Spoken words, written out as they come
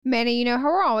Manny, you know how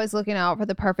we're always looking out for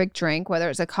the perfect drink, whether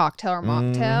it's a cocktail or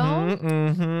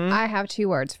mocktail? I have 2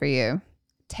 words for you.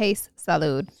 Taste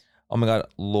salud. Oh my God,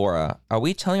 Laura, are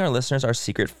we telling our listeners our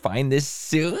secret? Find this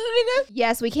soon?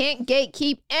 Yes, we can't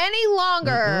gatekeep any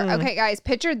longer. Okay, guys,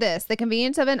 picture this. The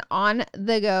convenience of an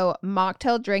on-the-go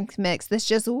mocktail drink mix that's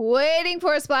just waiting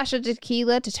for a splash of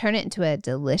tequila to turn it into a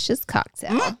delicious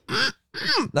cocktail.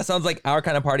 That sounds like our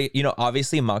kind of party. You know,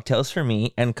 obviously mocktails for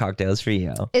me and cocktails for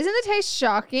you. Isn't the taste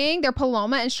shocking? Their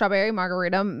Paloma and strawberry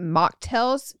margarita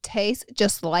mocktails taste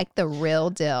just like the real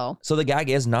deal. So the gag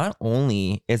is, not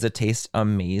only is the taste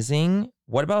amazing,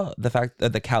 what about the fact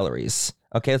that the calories?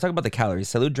 Okay, let's talk about the calories.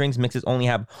 Salud drinks mixes only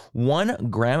have 1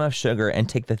 gram of sugar and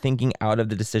take the thinking out of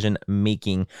the decision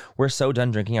making. We're so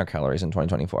done drinking our calories in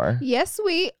 2024. Yes,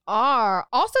 we are.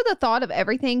 Also, the thought of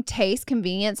everything, taste,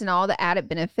 convenience, and all the added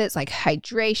benefits like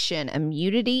hydration,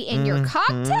 immunity in your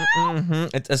cocktail.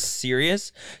 It's a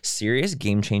serious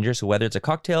game changer. So whether it's a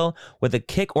cocktail with a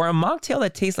kick or a mocktail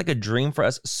that tastes like a dream for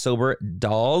us sober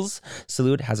dolls,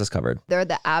 Salud has us covered. They're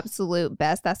the absolute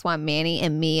best. That's why Manny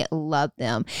and me love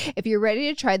them. If you're ready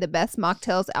to try the best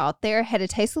mocktails out there, head to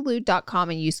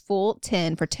tastesalud.com and use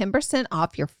full10 for 10%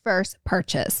 off your first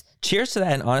purchase. Cheers to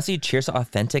that, and honestly, cheers to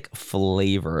authentic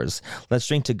flavors. Let's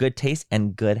drink to good taste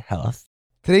and good health.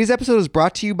 Today's episode is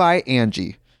brought to you by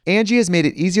Angie. Angie has made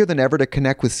it easier than ever to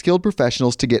connect with skilled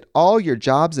professionals to get all your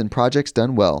jobs and projects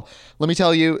done well. Let me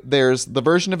tell you, there's the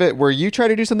version of it where you try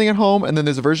to do something at home, and then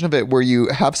there's a version of it where you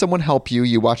have someone help you,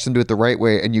 you watch them do it the right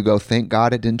way, and you go, thank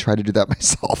God I didn't try to do that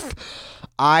myself.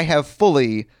 I have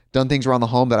fully done things around the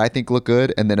home that I think look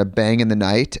good, and then a bang in the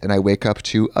night, and I wake up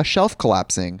to a shelf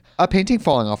collapsing, a painting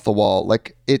falling off the wall.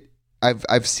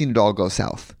 I've seen it all go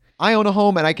south. I own a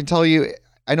home, and I can tell you,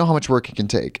 I know how much work it can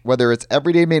take. Whether it's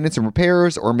everyday maintenance and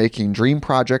repairs or making dream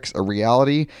projects a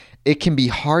reality, it can be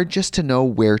hard just to know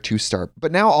where to start.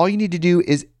 But now all you need to do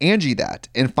is Angie that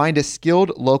and find a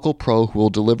skilled local pro who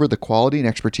will deliver the quality and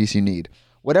expertise you need.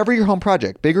 Whatever your home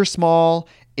project, big or small,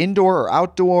 indoor or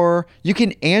outdoor, you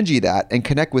can Angie that and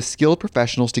connect with skilled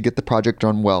professionals to get the project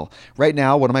done well. Right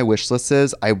now, one of my wish lists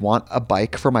is I want a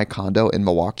bike for my condo in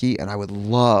Milwaukee, and I would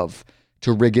love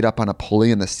to rig it up on a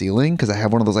pulley in the ceiling because I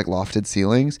have one of those like lofted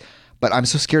ceilings, but I'm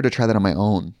so scared to try that on my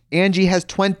own. Angie has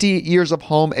 20 years of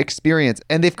home experience,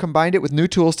 and they've combined it with new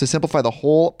tools to simplify the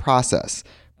whole process.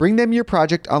 Bring them your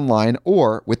project online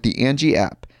or with the Angie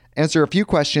app. Answer a few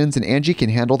questions and Angie can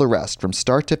handle the rest from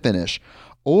start to finish,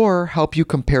 or help you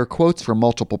compare quotes from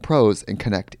multiple pros and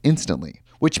connect instantly,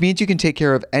 which means you can take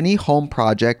care of any home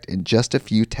project in just a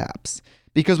few taps.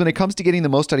 Because when it comes to getting the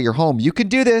most out of your home, you can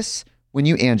do this when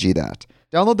you Angie that.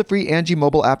 Download the free Angie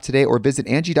mobile app today or visit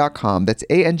Angie.com. That's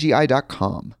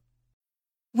ANGI.com.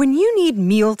 When you need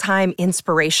mealtime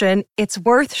inspiration, it's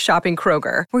worth shopping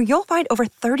Kroger, where you'll find over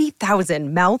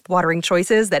 30,000 mouth-watering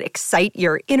choices that excite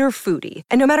your inner foodie.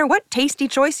 And no matter what tasty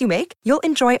choice you make, you'll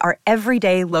enjoy our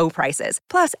everyday low prices,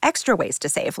 plus extra ways to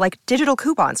save, like digital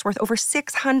coupons worth over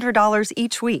 $600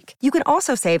 each week. You can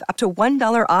also save up to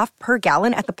 $1 off per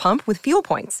gallon at the pump with fuel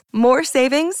points. More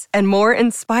savings and more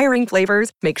inspiring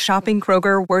flavors make shopping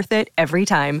Kroger worth it every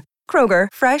time. Kroger,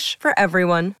 fresh for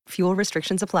everyone. Fuel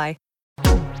restrictions apply.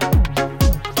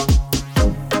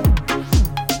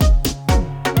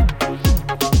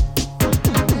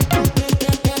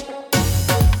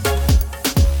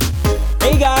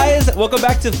 Hey guys, welcome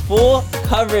back to Full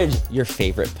Coverage, your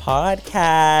favorite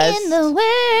podcast. In the world.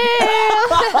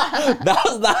 That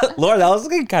was not, Laura, that was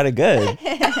looking kind of good.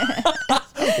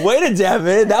 Wait a damn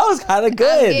minute, that was kind of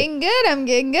good. I'm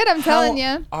getting good. I'm telling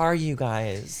you. How are you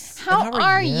guys? How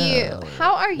are you?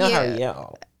 How are No, you? how are you?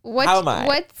 How am I?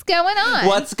 What's going on?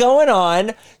 What's going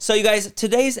on? So you guys,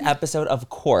 today's episode, of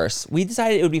course, we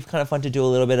decided it would be kind of fun to do a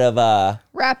little bit of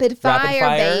rapid fire,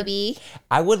 baby.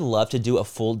 I would love to do a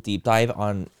full deep dive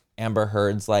on Amber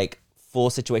Heard's full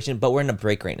situation, but we're in a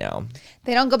break right now.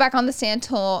 They don't go back on the stand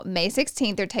till May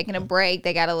 16th. They're taking a break.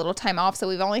 They got a little time off, so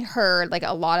we've only heard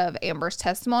a lot of Amber's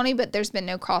testimony, but there's been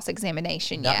no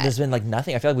cross-examination yet. There's been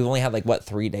nothing. I feel like we've only had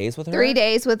 3 days with her? 3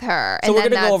 days with her. So we're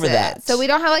going to go over that. So we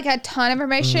don't have a ton of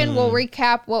information. We'll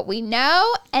recap what we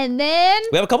know, and then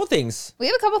we have a couple things.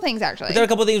 Actually. We got a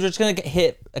couple things. We're just going to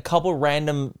hit a couple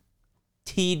random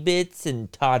Teed bits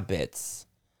and Todd bits.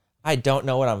 I don't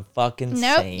know what I'm fucking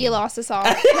saying. Nope, you lost us all.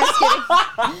 Just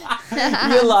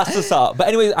kidding. You lost us all. But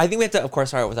anyways, I think we have to, of course,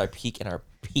 start with our peak and our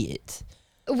pit.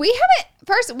 We haven't.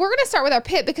 First, we're going to start with our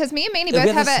pit because me and Manny both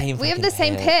have We have the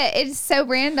same pit. It's so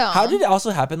random. How did it also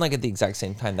happen at the exact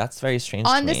same time? That's very strange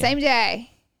to me. On the same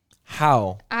day.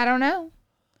 How? I don't know.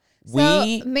 So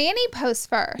Manny posts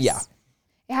first. Yeah.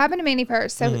 It happened to Manny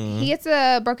first. So he gets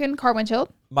a broken car windshield.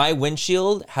 my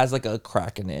windshield has like a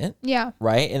crack in it. Yeah.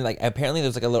 Right? And like apparently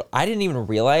there's like a little, I didn't even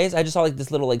realize. I just saw like this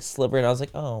little like sliver and I was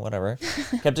like, oh, whatever.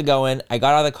 Kept it going. I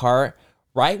got out of the car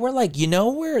right where like, you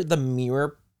know where the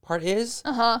mirror part is?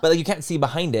 But like you can't see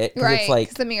behind it. Cause Right. it's like,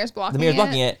 Because the mirror's blocking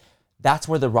blocking it. That's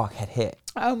where the rock had hit.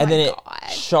 Oh my And then God. it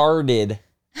sharded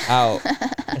out.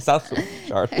 It sounds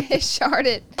sharded. It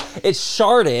sharded. It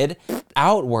sharded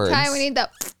outwards. Ty, we need the.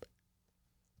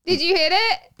 Did you hit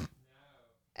it?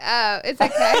 Oh, it's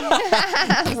okay.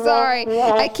 I'm sorry.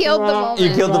 I killed the moment.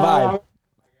 You killed the vibe.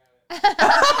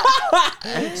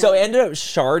 So it ended up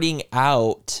sharding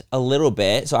out a little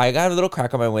bit. So I got a little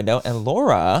crack on my window, and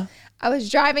Laura, I was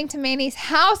driving to Manny's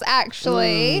house,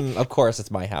 actually. of course,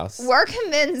 it's my house. We're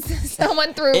convinced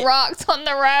someone threw rocks on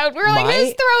the road. We were like,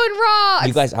 who's throwing rocks?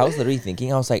 You guys, I was literally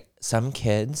thinking, I was like, some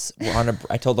kids were on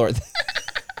I told Laura,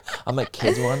 I'm like,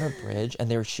 kids were on a bridge and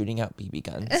they were shooting out BB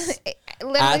guns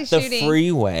Literally at the shooting.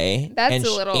 freeway That's and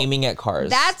a little- aiming at cars.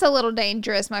 That's a little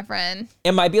dangerous, my friend.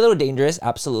 It might be a little dangerous,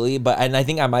 absolutely, and I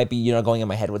think I might be, going in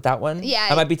my head with that one. Yeah.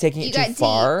 I might be taking it too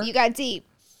far. You got deep.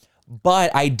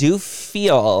 But I do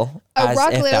feel A as rock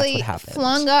if that's literally what happened.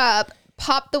 flung up,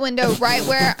 popped the window right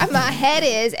where my head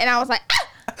is, and I was like,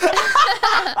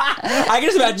 ah! I can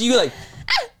just imagine you like,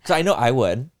 so I know I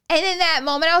would. And in that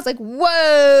moment, I was like,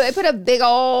 whoa. It put a big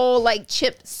old like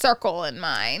chip circle in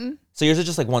mine. So yours is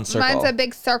just like one circle. Mine's a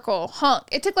big circle hunk.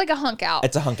 It took like a hunk out.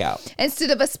 It's a hunk out.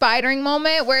 Instead of a spidering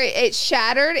moment where it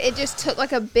shattered, it just took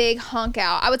like a big hunk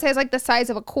out. I would say it's like the size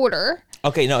of a quarter.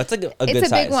 Okay, no, it's like a good It's a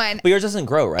size. big one. But yours doesn't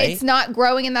grow, right? It's not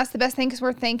growing, and that's the best thing because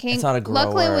we're thinking. It's not a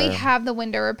Luckily, we grower. have the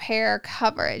window repair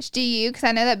coverage. Do you? Because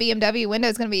I know that BMW window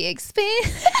is going to be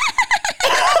expensive.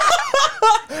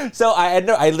 So I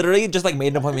literally just like made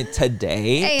an appointment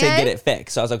today to And? get it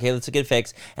fixed. So I was okay, let's get it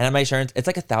fixed. And on my insurance, it's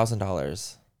like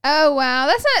 $1,000. Oh wow,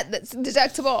 that's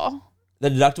deductible. The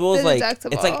deductible is The like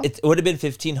deductible. it's like it would have been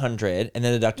 $1,500, and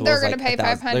then the deductible They're is gonna like pay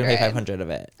 $1,000. They're gonna pay $500. $500 of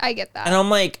it. I get that. And I'm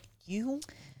like, you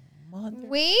mother.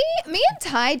 Me and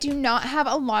Ty do not have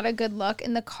a lot of good luck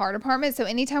in the car department. So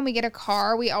anytime we get a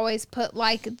car, we always put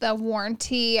like the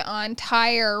warranty on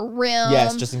tire, rim,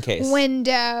 Yes, just in case.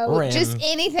 window, Rim. just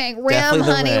anything, rim, Definitely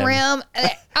the honey, rim. rim.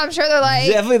 I'm sure they're like,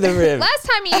 Definitely the rim. last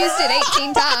time you used it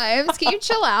 18 times. Can you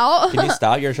chill out? Can you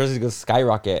stop? Your insurance is going to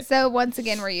skyrocket. So once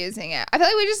again, we're using it. I feel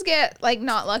like we just get like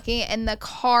not lucky in the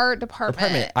car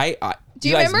department. Do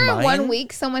you guys, remember mine- 1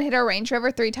 week someone hit our Range Rover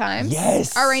 3 times?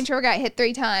 Yes. Our Range Rover got hit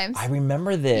 3 times. I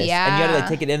remember this. Yeah. And you had to like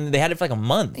take it in. They had it for like a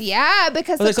month. Yeah,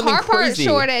 because Was the there car something part crazy?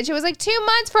 shortage. It was like 2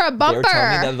 months for a They bumper. were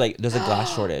telling me that like there's a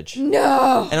glass shortage.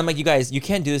 No. And I'm like, you guys, you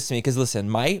can't do this to me because listen,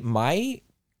 my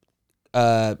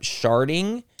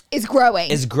sharding It's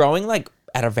growing. is growing like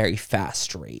at a very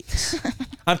fast rate.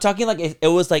 I'm talking like it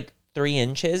was like 3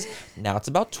 inches. Now it's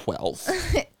about 12.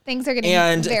 Things are getting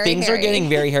And very things hairy. are getting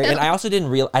very hairy. And I also I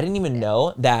didn't even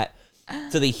know that.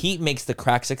 So the heat makes the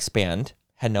cracks expand.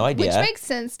 Had no idea. Which makes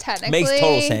sense technically. Makes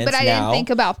total sense. But I now. didn't think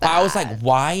about that. I was like,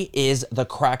 why is the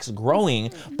cracks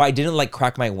growing? But I didn't like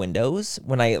crack my windows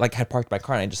when I like had parked my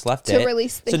car and I just left To it.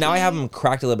 release the so now I have heat. them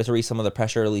cracked a little bit to release some of the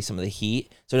pressure, release some of the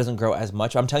heat, so it doesn't grow as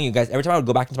much. I'm telling you guys, every time I would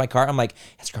go back into my car, I'm like,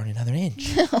 it's growing another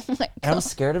inch. oh my And I'm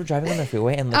scared of driving on the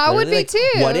freeway and like I would literally, be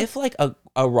like, too. What if like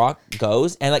a rock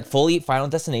goes and like fully Final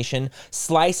Destination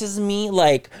slices me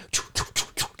like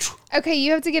Okay,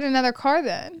 you have to get another car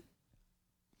then.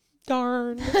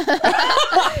 darn.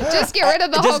 Just get rid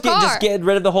of the whole car. Just get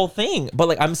rid of the whole thing. But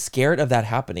like I'm scared of that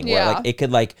happening where Yeah. like it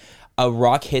could like a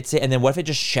rock hits it and then what if it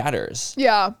just shatters?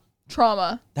 Yeah.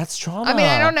 Trauma. That's trauma. I mean,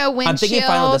 I don't know I'm thinking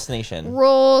Final windshield Destination.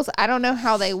 rules. I don't know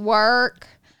how they work.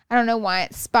 I don't know why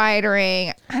it's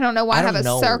spidering. I don't know why I I have don't a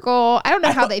know. circle. I don't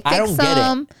know how they I fix don't get it.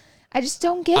 them. I just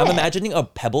don't get I'm it. imagining a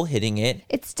pebble hitting it.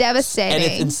 It's devastating. And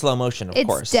it's in slow motion, of It's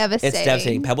course. devastating. It's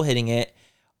devastating. Pebble hitting it.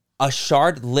 A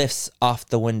shard lifts off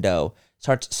the window,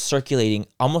 starts circulating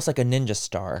almost like a ninja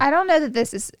star. I don't know that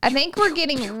this is. I think we're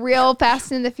getting real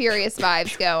Fast and the Furious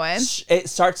vibes going. It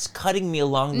starts cutting me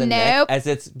along the neck Nope. as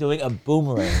it's doing a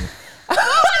boomerang.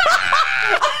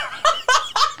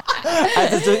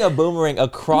 As it's doing a boomerang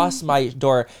across my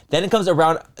door. Then it comes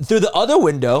around through the other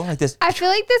window like this. I feel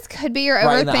like this could be your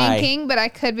Right in the eye. overthinking, but I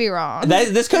could be wrong.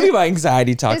 This could be my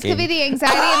anxiety talking. This could be the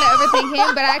anxiety and the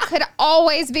overthinking, but I could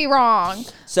always be wrong.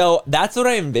 So that's what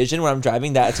I envision when I'm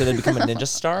driving that. It's going to become a ninja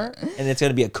star and it's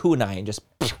going to be a kunai and just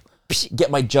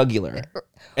get my jugular.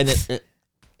 And then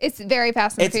It's very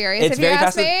Fast and It's- Furious, it's if you very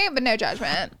ask Fast me, but no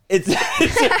judgment. it's very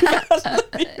Fast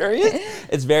and Furious.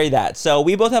 It's very that. So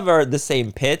we both have the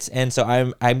same pits. And so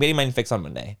I'm getting mine fixed on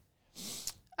Monday.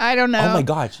 I don't know. Oh my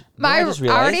gosh. You know what I just I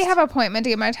already realized? have an appointment to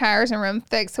get my tires and rim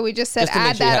fixed, so we just said Just to make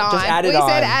add sure you that have- on. just add it we on.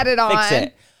 said add it on. Fix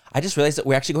it. I just realized that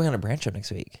we're actually going on a brand trip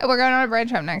next week. We're going on a brand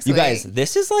trip next week. You guys,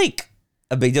 this is like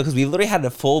a big deal because we literally had a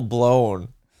full-blown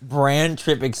brand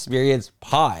trip experience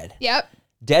pod. Yep.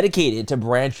 Dedicated to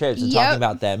brand trips and Yep. talking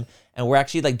about them. And we're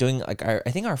actually like doing like I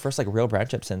think our first like real brand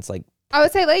trip since like I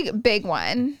would say like big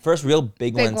one. first real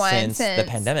big one Since the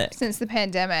pandemic. Since the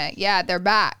pandemic. Yeah, they're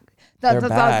back. They're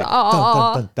back. Dun,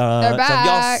 dun, dun, dun. They're So if y'all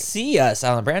back. see us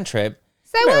on a brand trip,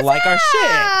 Say you better what's like our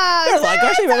shit. up. You better like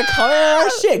our shit. You better comment on our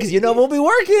shit because you know we'll be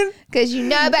working. Because you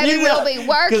know, baby, we'll be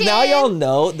working. Because now y'all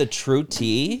know the true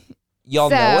tea. Y'all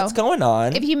know So, what's going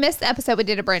on. If you missed the episode, we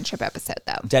did a brand trip episode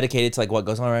though. Dedicated to like what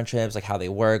goes on brand trips, like how they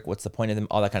work, what's the point of them,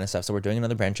 all that kind of stuff. So we're doing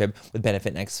another brand trip with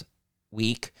Benefit next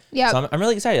week. Yeah. So I'm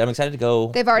really excited. I'm excited to go.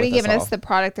 They've already with given all. us the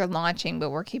product they're launching, but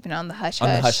we're keeping it on the hush on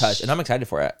the hush hush, and I'm excited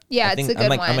for it. Yeah, I it's think a good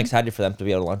I'm one. excited for them to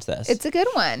be able to launch this. It's a good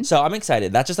one. So I'm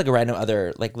excited. That's just like a random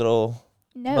other like little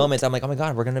No. moments. I'm like, oh my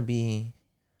god, we're gonna be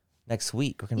next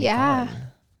week. We're gonna Yeah. be gone.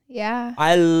 Yeah.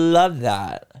 I love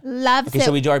that. Loves Okay, it.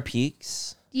 so we do our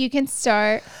peaks. You can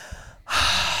start.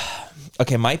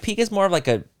 Okay, my peak is more of like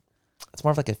a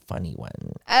funny one.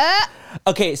 Uh,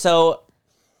 Okay, so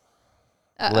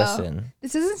uh-oh. listen.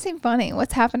 This doesn't seem funny.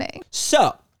 What's happening?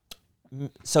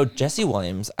 So Jesse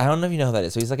Williams, I don't know if you know who that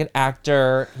is. So he's like an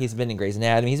actor. He's been in Grey's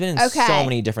Anatomy. He's been in Okay. so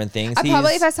many different things.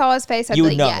 Probably if I saw his face, I'd you be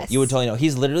would like, know. yes. You would totally know.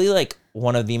 He's literally like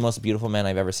one of the most beautiful men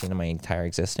I've ever seen in my entire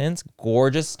existence.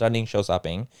 Gorgeous, stunning,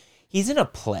 show-stopping. He's in a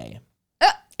play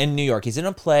in New York. He's in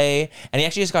a play, and he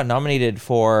actually just got nominated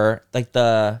for like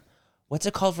what's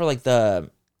it called for like the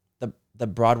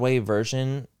Broadway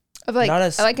version. Of like,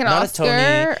 like an not Oscar. a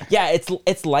Tony. Yeah,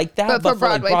 it's like that, But for for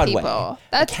like Broadway Broadway people.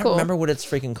 That's I can't cool. remember what it's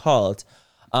freaking called.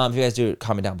 If you guys do,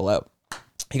 comment down below.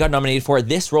 He got nominated for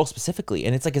this role specifically,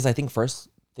 and it's like his I think first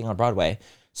thing on Broadway.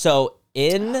 So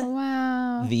in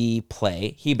Wow. the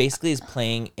play, he basically is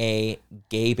playing a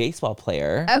gay baseball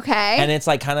player. Okay. And it's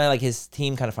like kind of like his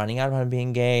team kind of finding out about him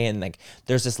being gay, and like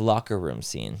there's this locker room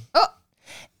scene. Oh.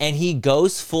 And he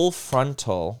goes full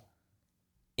frontal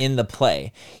in the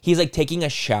play. He's like taking a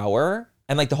shower,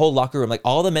 and like the whole locker room, like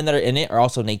all the men that are in it are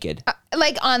also naked.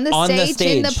 Like on the On stage the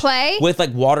stage in the play? with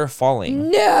like water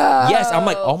falling. No. Yes, I'm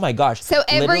like, oh my gosh. So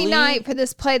every Literally night for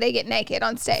this play, they get naked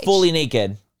on stage. fully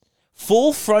naked.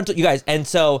 Full frontal, you guys. And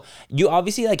so you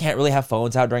obviously like can't really have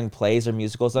phones out during plays or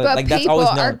musicals. But like that's people always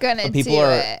are known. gonna But people do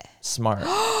are it. smart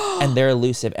and they're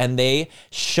elusive. And they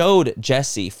showed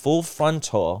Jesse full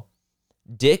frontal,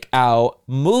 dick out,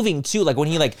 moving too. Like when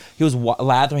he was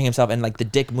lathering himself and like the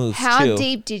dick moves How too.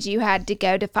 deep did you had to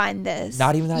go to find this?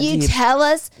 Not even that you deep. Tell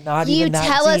us. Not you even that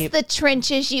tell us deep. the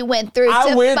trenches you went through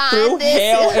I to went find through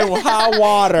this. hell and hot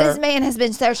water. This man has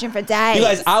been searching for days. You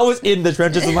guys, I was in the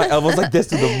trenches with my elbows like this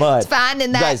to the mud. finding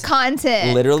You that guys,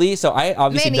 content. Literally, so I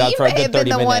obviously Manny, dug you for a may good have been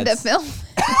 30 the one to minutes. film.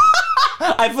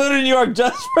 I flew to New York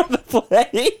just for the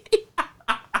play.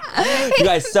 You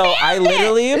guys, so I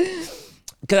literally,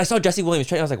 because I saw Jesse Williams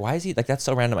training, I was like, why is he, like, that's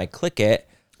so random. I click it.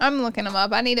 I'm looking him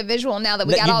up. I need a visual now that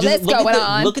we got You all just this look at going the-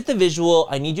 on. Look at the visual.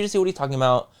 I need you to see what he's talking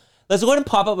about. Let's go ahead and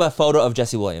pop up a photo of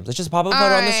Jesse Williams. Let's just pop up a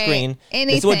photo on the Alright, screen.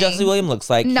 This is what anything. Jesse Williams looks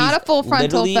like. Not He's a full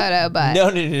frontal literally- photo, but-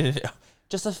 No.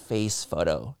 Just a face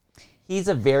photo. He's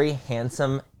a very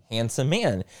handsome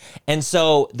man. And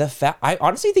so I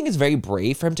honestly think it's very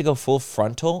brave for him to go full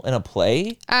frontal in a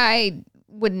play. I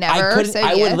would never. I couldn't. so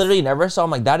I yes. would literally never. So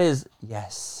I'm like, that is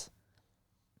yes.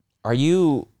 Are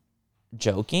you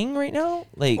joking right now?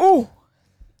 Like,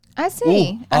 I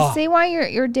see. Ooh. I see why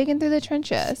you're digging through the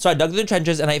trenches. so I dug through the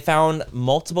trenches and I found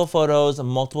multiple photos,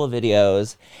 multiple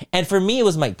videos, and for me, it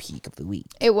was my peak of the week.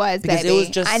 It was, Because it baby. was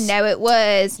just- I know it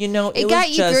was. You know, it it got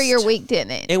was you through just- your week,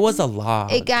 didn't it? It was a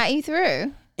lot. It got you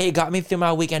through. It got me through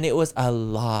my week, and it was a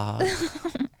lot.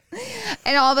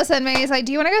 And all of a sudden, Manny's like,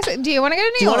 "Do you want to go? Do you want to go to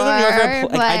New Do you York? wanna go to New York for a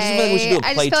pl- like, I just feel like we should do a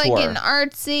I play just feel tour. like getting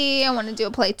artsy. I want to do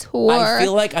a play tour. I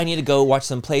feel like I need to go watch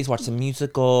some plays, watch some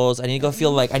musicals. I need to go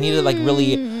feel like I need to like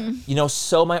really,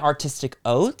 sow my artistic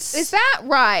oats. Is that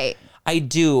right? I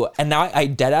do. And now I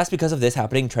dead ass because of this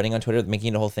happening, trending on Twitter,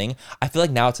 making it a whole thing. I feel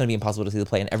like now it's going to be impossible to see the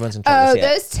play and everyone's going to try Oh, to see it.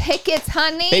 those tickets,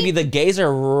 honey. Baby, the gays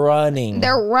are running.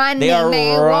 They're running. They are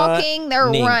They're walking. They're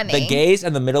running. The gays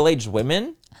and the middle-aged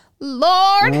women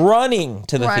Lord. running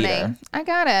to the Running. theater. I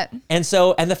got it. And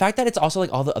the fact that it's also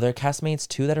like all the other castmates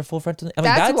too that are full frontal. I mean,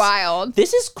 That's wild.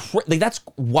 This is that's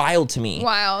wild to me.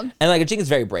 Wild. And like I think it's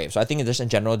very brave. So I think just in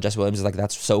general, Jesse Williams is like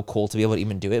that's so cool to be able to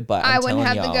even do it. But I I'm wouldn't telling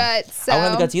have the y'all, guts, I wouldn't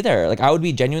have the so- guts either. Like I would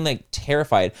be genuinely like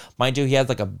terrified. Mind you, he has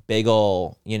like a big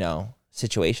ol'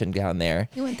 situation down there.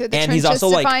 He went through the and he's trenches also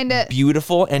to like find it.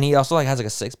 beautiful, and he also like has like a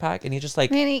 6-pack, and he's just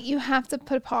like Manny, you have to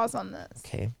put a pause on this.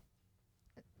 okay.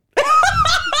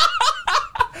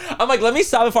 I'm like, let me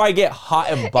stop before I get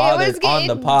hot and bothered on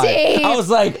the pod. deep. I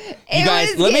was like, you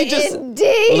guys, let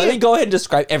me go ahead and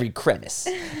describe every crevice,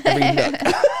 every nook.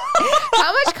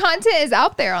 How much content is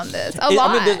out there on this? A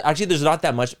lot. I mean, there's not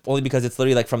that much, only because it's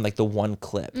literally like from like the one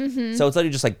clip. So it's literally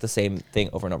just like the same thing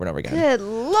over and over and over again. Good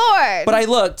Lord. But I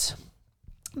looked.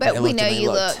 But we know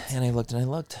you looked. And I looked and I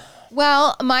looked.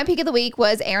 Well, my peak of the week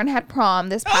was Aaron had prom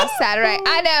this past Saturday.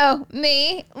 I know.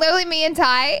 Literally me and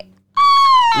Ty.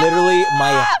 Literally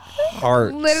my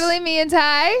heart. Literally me and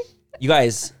Ty. You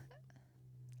guys,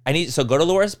 so go to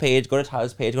Laura's page, go to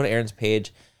Tyler's page, go to Aaron's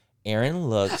page. Aaron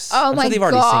looks. Oh my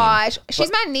gosh. Seen,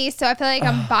 she's my niece, so I feel like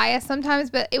I'm biased sometimes,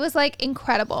 but it was like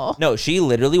incredible. No, she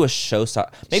literally was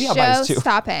Maybe I'm biased too.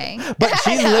 Stopping. But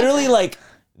she's literally like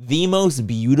the most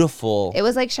beautiful. It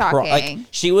was like shocking.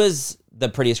 She was the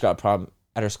prettiest girl at prom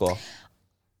at her school.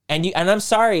 And I'm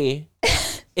sorry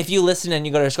if you listen and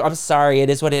you go to her school. I'm sorry. It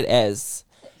is what it is.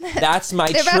 That's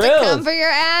my They're truth. about to come for your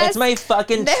ass. It's my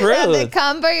fucking They're truth. about to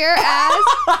come for your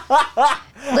ass.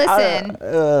 Listen,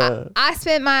 I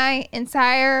spent my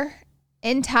entire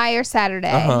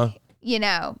Saturday,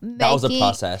 that was a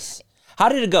process. How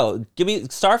did it go?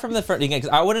 Start from the front again, because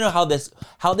I want to know how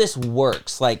this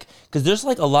works. Like, because there's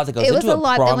like a lot that goes into it. It was a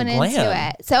lot that went glam. into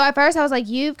it. So at first I was like,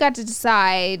 you've got to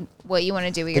decide what you want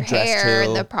to do with your hair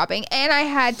and the propping. And I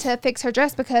had to fix her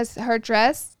dress because her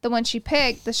dress, the one she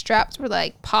picked, the straps were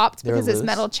like popped because it's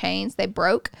metal chains. They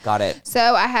broke. Got it.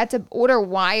 So I had to order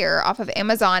wire off of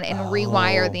Amazon and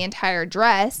rewire the entire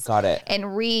dress. Got it.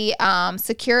 And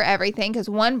secure everything because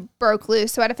one broke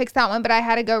loose. So I had to fix that one, but I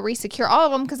had to go re-secure all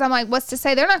of them because I'm like, what's to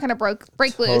say they're not going to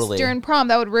break loose during prom?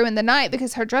 That would ruin the night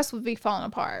because her dress would be falling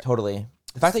apart. Totally.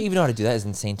 The fact that you even know how to do that is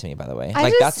insane to me, by the way.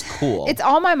 That's cool. It's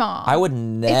all my mom. I would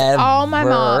never. It's all my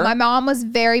mom. My mom was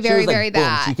very, very, very boom,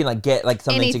 that. she can like get like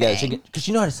something together. Because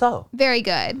you know how to sew. Very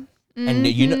good.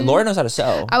 And Laura knows how to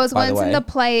sew. I was once in the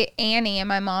play Annie, and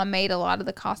my mom made a lot of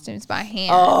the costumes by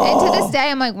hand. And to this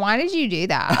day, I'm like, why did you do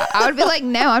that? I would be like,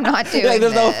 no, I'm not doing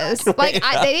this. They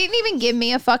didn't even give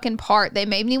me a fucking part. They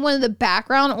made me one of the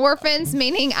background orphans,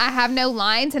 meaning I have no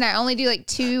lines and I only do like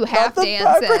 2 half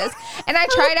dances. And I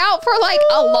tried out for like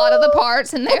a lot of the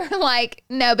parts, and they were like,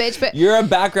 no, bitch. But you're a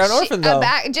background orphan though.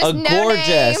 Just no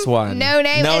gorgeous name, one. No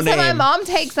name. And so my mom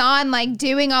takes on like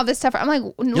doing all this stuff. I'm like,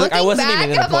 looking I wasn't back,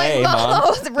 even in the play.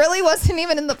 Mom really wasn't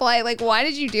even in the play. Like, why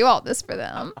did you do all this for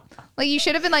them? Like, you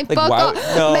should have been like fuck off.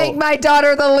 No. Make my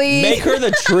daughter the lead. Make her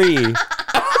the tree.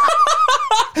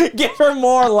 Give her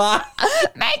more lines.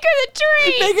 Make her the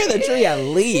tree. Make her the tree at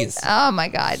least. Oh my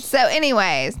God. So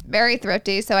anyways, very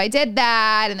thrifty. So I did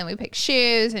that, and then we picked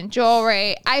shoes and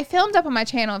jewelry. I filmed up on my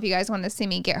channel if you guys want to see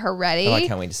me get her ready. Oh, I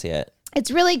can't wait to see it. It's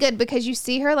really good because you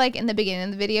see her like in the beginning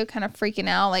of the video kind of freaking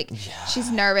out. Like she's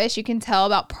nervous. You can tell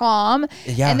about prom.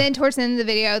 Yeah. And then towards the end of the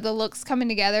video, the looks coming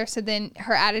together. So then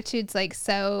her attitude's like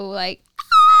so like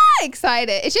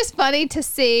excited. It's just funny to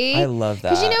see. I love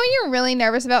that. Because when you're really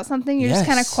nervous about something, you're just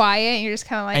kind of quiet and you're just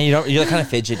kind of like. And you're kind of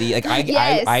fidgety. Like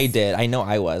I did. I know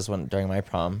I was during my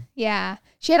prom. Yeah.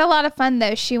 She had a lot of fun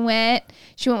though. She went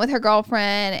with her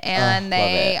girlfriend and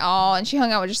and she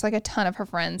hung out with just like a ton of her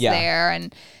friends there,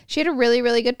 and she had a really,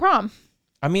 really good prom.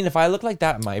 I mean, if I looked like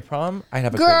that at my prom, I'd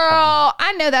have a great prom. Girl,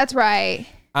 I know that's right.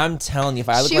 I'm telling you, if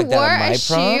I look like that at my prom.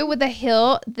 She wore a shoe with a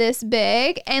heel this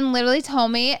big and literally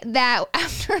told me that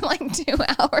after like 2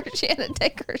 hours, she had to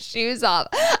take her shoes off.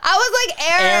 I was like,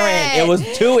 Aaron, it was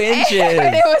 2 inches.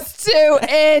 Aaron, it was 2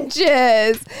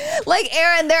 inches. Like,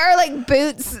 Aaron, there are like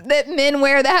boots that men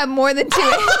wear that have more than 2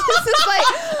 inches. It's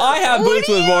like, I have boots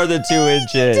with more than 2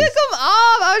 inches. You took them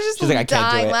off. I was just like,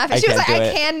 dying laughing. She was like,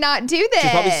 I cannot do this.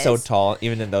 She's probably so tall,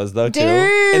 even in those though, too.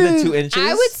 Dude, in the 2 inches.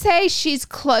 I would say she's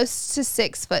close to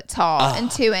 6 foot tall and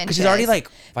 2 inches. Because she's already like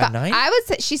 5'9"? I would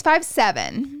say she's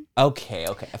 5'7". Okay.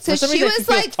 So she was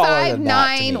like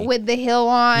 5'9" with the heel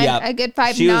on, a good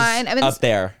 5'9". She was up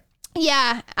there.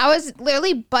 Yeah, I was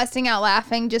literally busting out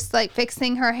laughing, just like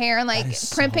fixing her hair and like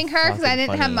primping her because I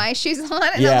didn't have my shoes on.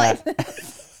 And I'm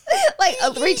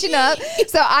like, reaching up.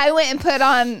 So I went and put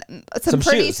on some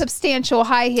pretty shoes. Substantial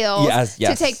high heels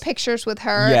to take pictures with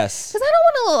her. Yes. Because I don't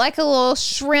want to look like a little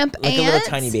shrimp ant. Like a little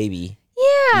tiny baby.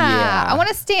 Yeah. I want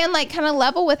to stand like kind of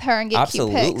level with her and get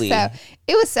cute pics. So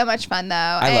it was so much fun though.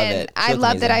 I love it. I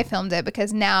love that I filmed it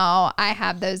because now I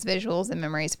have those visuals and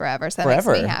memories forever. So that makes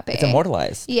me happy. It's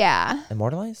immortalized. Yeah.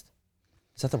 Immortalized?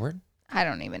 Is that the word? I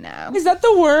don't even know. Is that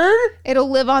the word? It'll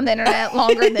live on the internet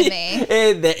longer than me.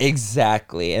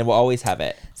 Exactly. And we'll always have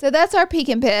it. So that's our peak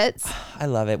and pits. I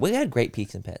love it. We had great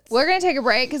peaks and pits. We're going to take a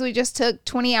break because we just took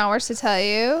 20 hours to tell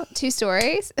you 2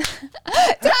 stories.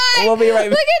 Ty! We'll be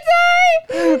right back. Look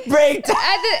at Ty! Break time.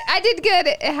 I did good.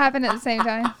 It happened at the same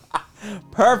time.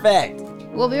 Perfect.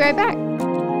 We'll be right back.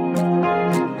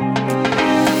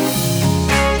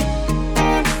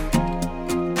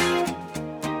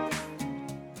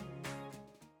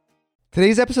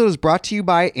 Today's episode is brought to you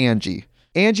by Angie.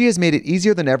 Angie has made it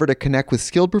easier than ever to connect with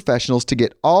skilled professionals to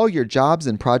get all your jobs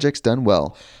and projects done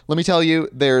well. Let me tell you,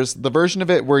 there's the version of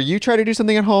it where you try to do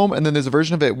something at home, and then there's a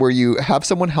version of it where you have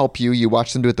someone help you, you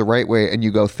watch them do it the right way, and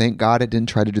you go, thank God I didn't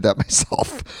try to do that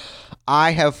myself.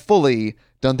 I have fully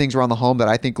done things around the home that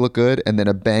I think look good, and then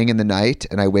a bang in the night,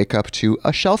 and I wake up to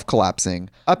a shelf collapsing,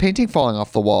 a painting falling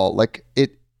off the wall.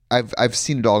 I've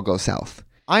seen it all go south.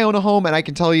 I own a home, and I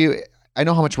can tell you, I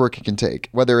know how much work it can take.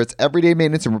 Whether it's everyday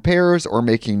maintenance and repairs or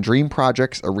making dream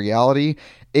projects a reality,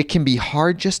 it can be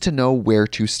hard just to know where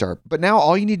to start. But now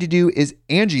all you need to do is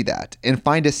Angie that and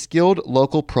find a skilled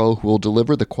local pro who will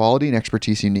deliver the quality and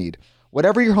expertise you need.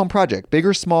 Whatever your home project, big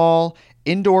or small,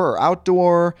 indoor or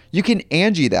outdoor, you can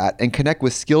Angie that and connect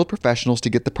with skilled professionals to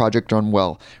get the project done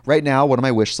well. Right now, one of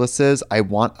my wish lists is I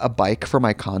want a bike for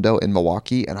my condo in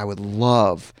Milwaukee, and I would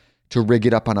love to rig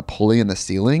it up on a pulley in the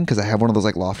ceiling because I have one of those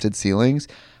like lofted ceilings,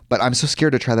 but I'm so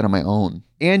scared to try that on my own.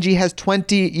 Angie has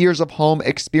 20 years of home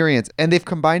experience, and they've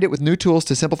combined it with new tools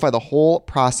to simplify the whole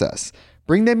process.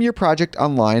 Bring them your project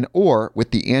online or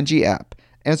with the Angie app.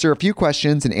 Answer a few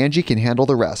questions and Angie can handle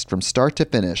the rest from start to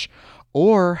finish,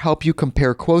 or help you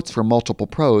compare quotes from multiple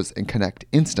pros and connect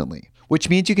instantly, which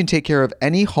means you can take care of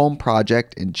any home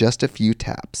project in just a few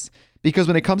taps. Because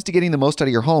when it comes to getting the most out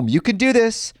of your home, you can do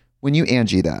this when you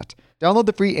Angie that. Download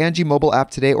the free Angie mobile app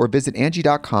today or visit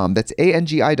Angie.com. That's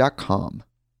ANGI.com.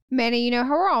 Manny, you know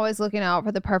how we're always looking out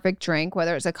for the perfect drink,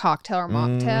 whether it's a cocktail or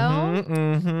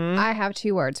mocktail? I have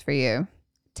 2 words for you.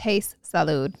 Taste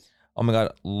salud. Oh my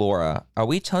God, Laura, are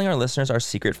we telling our listeners our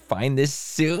secret find this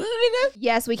soon?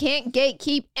 Yes, we can't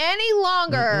gatekeep any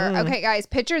longer. Okay, guys,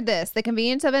 picture this. The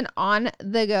convenience of an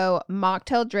on-the-go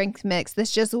mocktail drink mix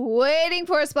that's just waiting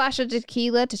for a splash of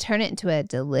tequila to turn it into a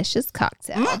delicious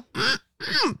cocktail.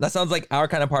 That sounds like our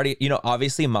kind of party. You know,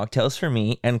 obviously mocktails for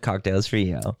me and cocktails for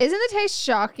you. Isn't the taste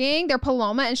shocking? Their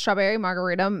Paloma and strawberry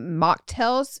margarita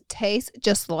mocktails taste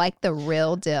just like the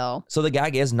real deal. So the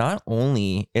gag is not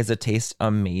only is the taste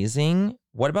amazing,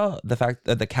 what about the fact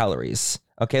that the calories?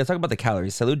 Okay, let's talk about the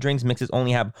calories. Salud Drinks mixes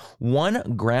only have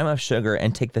 1 gram of sugar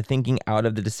and take the thinking out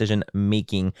of the decision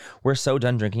making. We're so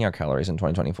done drinking our calories in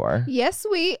 2024. Yes,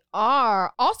 we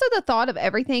are. Also, the thought of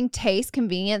everything, taste,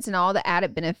 convenience, and all the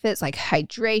added benefits like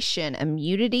hydration,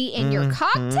 immunity in your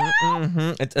cocktail.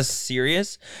 It's a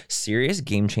serious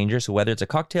game changer. So whether it's a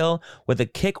cocktail with a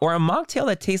kick or a mocktail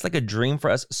that tastes like a dream for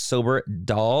us sober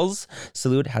dolls,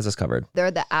 Salud has us covered.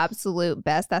 They're the absolute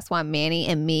best. That's why Manny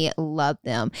and me love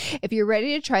them. If you're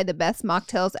ready to try the best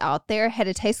mocktails out there, head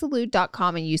to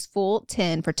tastesalud.com and use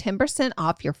full10 for 10%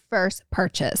 off your first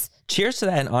purchase. Cheers to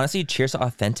that, and honestly, cheers to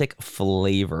authentic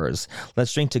flavors.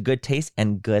 Let's drink to good taste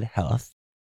and good health.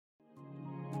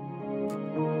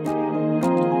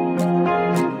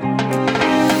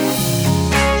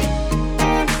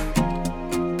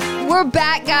 We're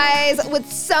back, guys,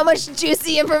 with so much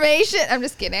juicy information. I'm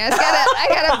just kidding. I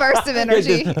got a burst of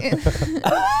energy.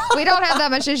 We don't have that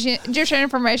much juicy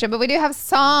information, but we do have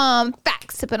some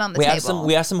facts to put on the table.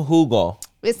 We have some jugo.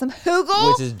 We have some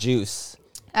jugo? Which is juice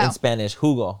in Spanish,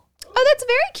 jugo. Oh, that's a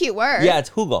very cute word. Yeah, it's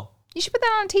jugo. You should put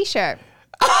that on a t-shirt.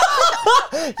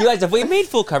 You guys, if we made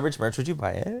full coverage merch, would you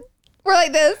buy it? We're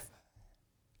like this.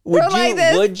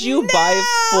 Would you buy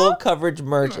full coverage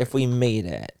merch if we made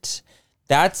it?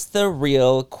 That's the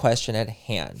real question at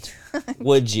hand.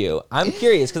 Would you? I'm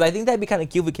curious because I think that'd be kind of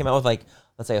cute if we came out with like,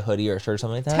 let's say a hoodie or a shirt or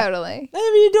something like that. Totally.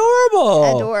 That'd be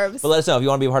adorable. Adorbs. But let us know if you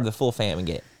want to be part of the full fam and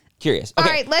get curious. Okay.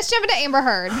 All right, let's jump into Amber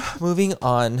Heard. Moving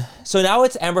on. So now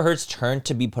it's Amber Heard's turn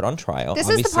to be put on trial. This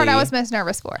is the part I was most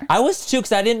nervous for. I was too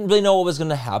because I didn't really know what was going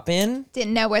to happen.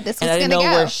 Didn't know where this was and I going didn't to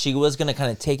know go. where she was going to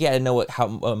kind of take it. I didn't know how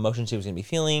emotion she was going to be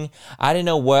feeling. I didn't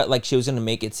know what like she was going to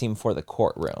make it seem for the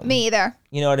courtroom. Me either.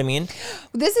 You know what I mean?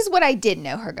 This is what I did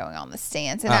know her going on the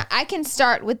stands. And I can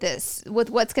start with this, with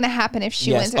what's going to happen if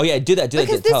she wins. Oh, yeah, do that.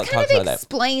 Because this kind of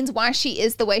explains why she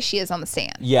is the way she is on the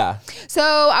stand. Yeah. So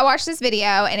I watched this video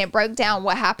and it broke down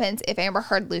what happens if Amber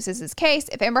Heard loses his case.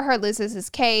 If Amber Heard loses his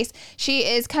case, she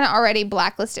is kind of already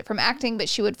blacklisted from acting, but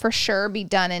she would for sure be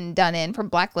done in from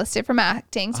blacklisted from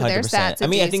acting. So 100%. there's that. So I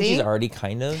mean, I think she's already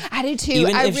kind of. I do too.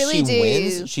 Even I if really she do.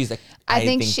 wins, she's like, I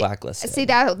think blacklisted. See,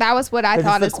 that was what I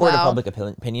thought it's as the court well. of public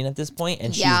opinion at this point,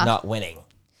 and she's not winning.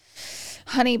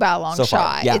 honey by a long So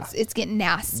far, shot. yeah. It's getting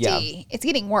nasty. Yeah. It's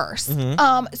getting worse.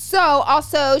 Mm-hmm. So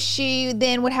also she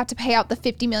then would have to pay out the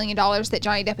 $50 million that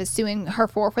Johnny Depp is suing her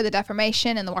for the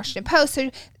defamation in the Washington Post. So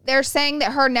they're saying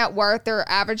that her net worth, they're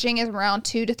averaging is around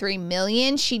 $2 to $3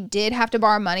 million. She did have to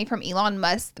borrow money from Elon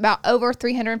Musk, about over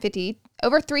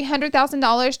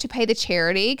 $300,000 to pay the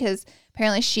charity because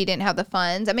apparently she didn't have the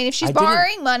funds. I mean, if she's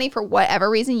borrowing money for whatever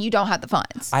reason, you don't have the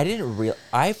funds.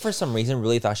 I for some reason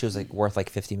really thought she was like worth like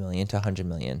 50 million to 100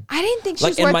 million. I didn't think she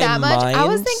Like, was in worth my that much. I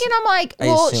was mind, thinking, I'm like, I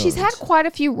well, she's assumed. had quite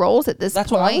a few roles at this That's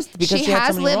point. what I was- because she had so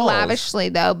has many lived roles. lavishly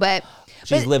though, but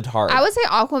She's lived hard. I would say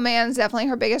Aquaman's definitely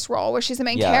her biggest role, where she's the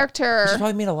main character. She's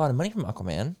probably made a lot of money from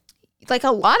Aquaman. Like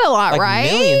a lot, Like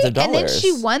right? millions of And then dollars.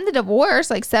 she won the divorce,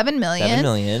 like $7 million. $7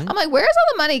 million. I'm like, where's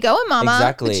all the money going, mama?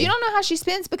 Exactly. But you don't know how she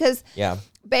spends because Yeah.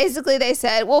 basically they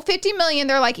said, well, 50 million,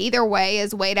 they're like, either way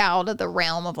is weighed out of the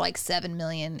realm of like 7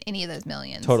 million, any of those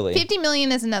millions. Totally. 50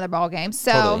 million is another ball game.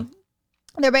 So Totally.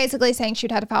 they're basically saying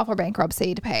she'd have to file for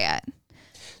bankruptcy to pay it.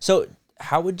 So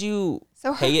how would you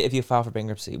So pay it if you file for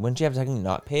bankruptcy? Wouldn't you have to technically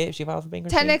not pay it if she filed for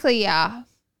bankruptcy? Technically, yeah.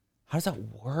 How does that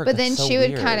work? But That's then so she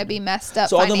would weird. kind of be messed up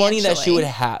So all the money that she would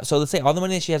financially. have, so let's say all the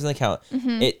money that she has in the account,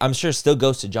 it, I'm sure still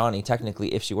goes to Johnny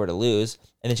technically if she were to lose,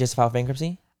 and then she has to file for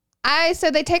bankruptcy.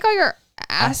 So they take all your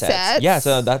assets. Yeah,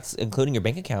 so that's including your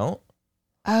bank account,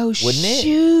 Oh, wouldn't it?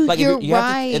 shoot, Like you're if you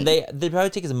right. have to, they probably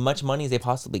take as much money as they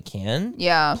possibly can,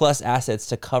 Yeah, plus assets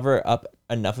to cover up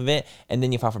enough of it, and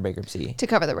then you file for bankruptcy. to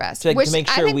cover the rest. To, like, to Which make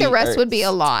I sure think the we rest are- would be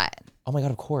a lot. Oh my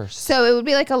god, of course. So it would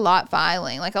be like a lot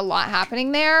filing, like a lot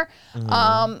happening there.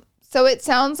 Mm-hmm. So it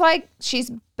sounds like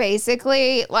she's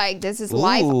basically like, this is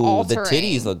life Ooh, altering. the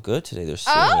titties look good today. They're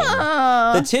sitting.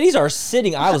 Oh. The titties are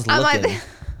sitting. I was I'm looking. like-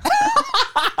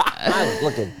 I was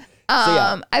looking. So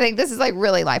yeah. I think this is like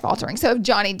really life altering. So if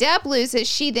Johnny Depp loses,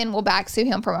 she then will back sue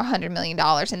him for $100 million,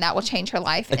 and that will change her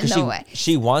life in Because no way.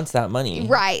 she wants that money.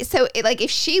 Right. So like if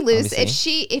she loses,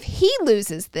 Obviously. if he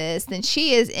loses this, then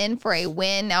she is in for a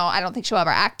win. Now I don't think she'll ever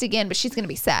act again, but she's going to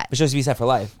be set. But she'll just be set for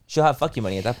life. She'll have fuck you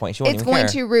money at that point. She won't It's even going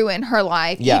care. to ruin her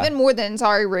life, Yeah. even more than it's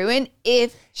already ruined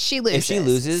if she loses. If she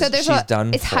loses, she's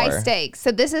done It's high for. stakes.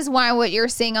 So this is why what you're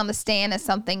seeing on the stand is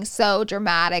something so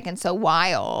dramatic and so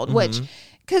wild, Mm-hmm. which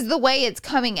because the way it's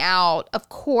coming out, of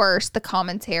course, the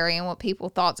commentary and what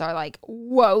people's thoughts are like,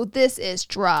 whoa, this is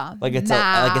dramatic. Like it's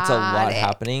a lot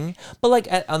happening. But like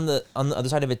on the other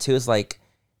side of it too is like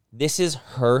this is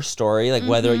her story. Like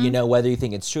whether whether you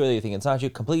think it's true, whether you think it's not true,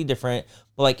 completely different.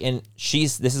 But like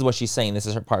this is what she's saying. This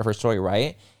is her part of her story,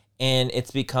 right? And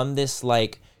it's become this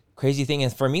like crazy thing.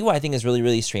 And for me, what I think is really,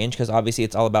 really strange, because obviously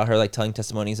it's all about her like telling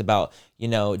testimonies about,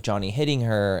 Johnny hitting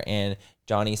her and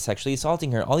Johnny sexually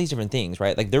assaulting her, all these different things,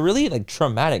 right? Like they're really like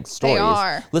traumatic stories.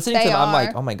 are. Listening They to them, I'm like,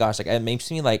 are. oh my gosh, like it makes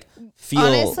me like feel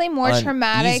Honestly, more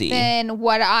traumatic uneasy. than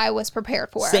what I was prepared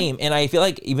for. Same, and I feel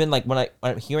like even like when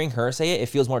I'm hearing her say it, it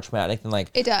feels more traumatic than like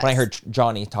It does. when I heard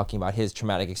Johnny talking about his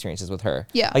traumatic experiences with her.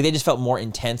 Yeah. like they just felt more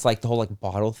intense, like the whole like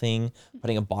bottle thing,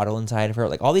 putting a bottle inside of her,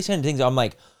 like all these kind of things. I'm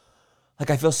like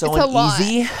I feel so It's a lot.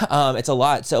 uneasy. It's a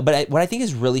lot. So, but what I think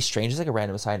is really strange is like a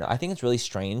random side note. I think it's really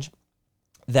strange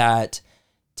that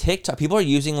TikTok people are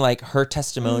using like her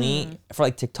testimony for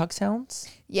like TikTok sounds.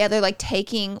 Yeah, they're like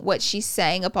taking what she's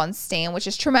saying up on stand, which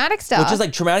is traumatic stuff. Which is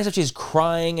like traumatic stuff. She's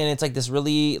crying and it's like this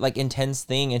really like intense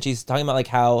thing. And she's talking about like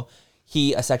how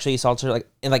he sexually assaults her, like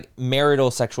in like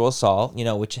marital sexual assault,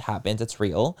 which happens. It's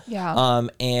real. Yeah.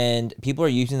 And people are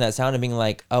using that sound and being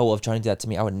like, oh, well, if Johnny did that to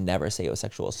me, I would never say it was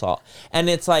sexual assault. And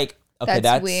it's like, okay,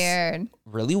 that's weird.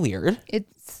 really weird.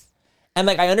 It's And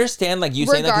like, I understand like you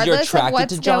saying that because you're regardless of attracted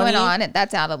what's to Johnny. going on,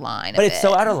 that's out of line. But it's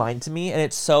so out of line to me, and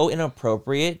it's so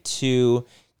inappropriate to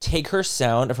take her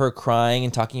sound of her crying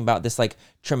and talking about this like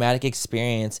traumatic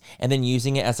experience and then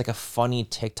using it as like a funny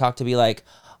TikTok to be like,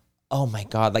 oh my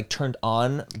God, like turned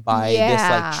on by this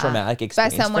like traumatic by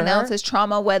experience. someone for her. else's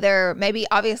trauma, whether maybe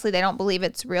obviously they don't believe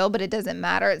it's real, but it doesn't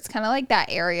matter. It's kind of like that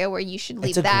area where you should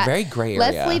leave It's a that. very gray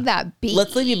Let's area. leave that be.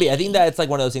 Let's leave it be. I think that it's like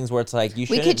one of those things where it's like you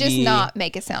We shouldn't could just be, not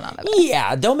make a sound out of it.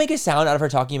 Yeah, don't make a sound out of her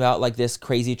talking about like this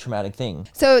crazy traumatic thing.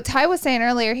 So Ty was saying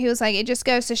earlier, he was like, it just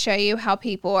goes to show you how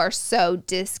people are so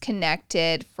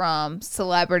disconnected from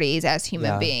celebrities as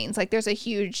human Yeah. beings. Like there's a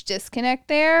huge disconnect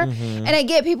there. And I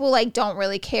get people like don't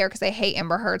really care because they hate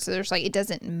Amber Heard. So there's like, it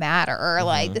doesn't matter. Or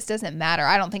like, this doesn't matter.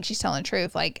 I don't think she's telling the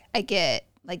truth. Like I get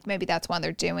like maybe that's why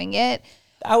they're doing it.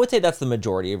 I would say that's the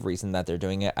majority of reason that they're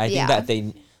doing it. I think Yeah. that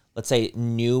they, let's say,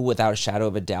 knew without a shadow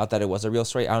of a doubt that it was a real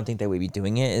story. I don't think they would be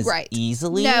doing it as Right.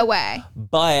 easily. No way.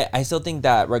 But I still think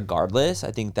that regardless, I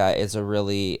think that is a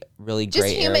really, really Just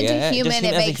great human area. to human, Just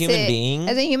it as makes a human it, being.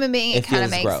 as a human being, it it kind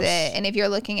of feels makes gross. it. And if you're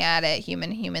looking at it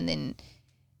human, then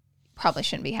probably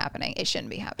shouldn't be happening. It shouldn't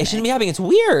be happening. It shouldn't be happening. It's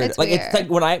weird. It's like weird. it's like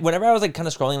whenever I was like kind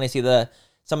of scrolling and I see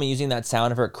someone using that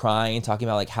sound of her crying, talking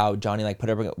about like how Johnny like put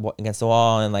her against the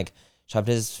wall and like shoved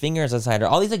his fingers inside her,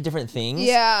 all these like different things.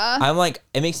 Yeah. I'm like,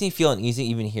 it makes me feel uneasy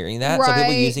even hearing that. So people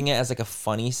Right. using it as like a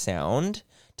funny sound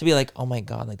to be like, oh my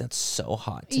God, like that's so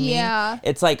hot to me. Yeah.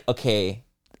 It's like, okay,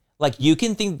 like you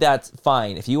can think that's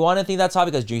fine. If you want to think that's hot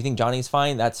because you think Johnny's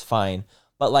fine, that's fine.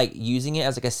 But like using it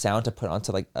as like a sound to put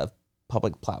onto like a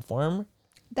public platform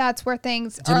That's where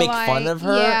things to are make like, fun of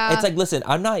her. Yeah. It's like, listen,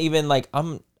 I'm not even like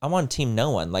I'm on team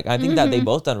no one. Like I think that they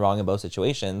both done wrong in both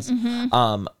situations.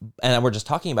 And we're just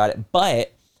talking about it,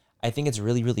 but I think it's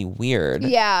really, really weird.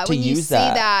 Yeah, to when you use see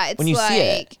that, it's when you see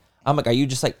it, like- I'm like, are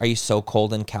you so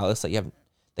cold and callous that you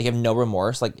have no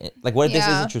remorse? Like what if this is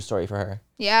Yeah. a true story for her?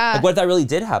 Yeah. Like what if that really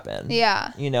did happen?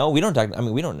 Yeah. You know, we don't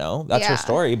know. That's her Yeah.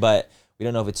 story, but we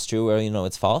don't know if it's true or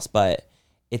it's false. But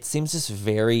it seems just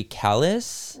very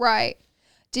callous. Right.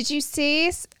 Did you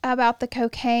see about the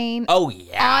cocaine Oh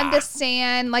yeah. on the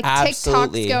stand? Like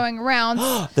Absolutely. TikToks going around.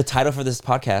 The title for this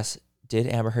podcast: Did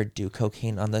Amber Heard do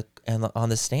cocaine on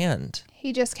the stand?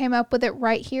 He just came up with it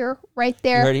right here, right You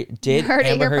there. heard it? Did Heard it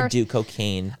Amber here Heard first. do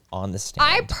cocaine on the stand?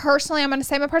 I personally, I'm going to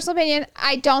say my personal opinion.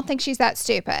 I don't think she's that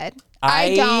stupid.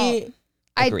 I don't.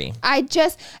 agree.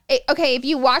 Okay, if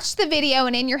you watch the video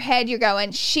and in your head you're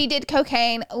going, she did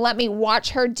cocaine, let me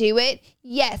watch her do it.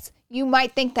 Yes, you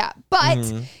might think that. But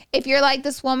if you're like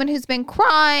this woman who's been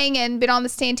crying and been on the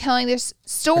stand telling this Her nose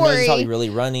is story, probably really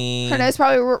runny. her nose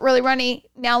probably really runny.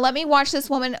 Now let me watch this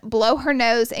woman blow her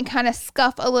nose and kind of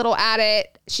scuff a little at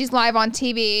it. She's live on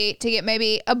TV to get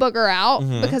maybe a booger out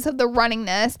because of the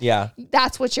runningness. Yeah.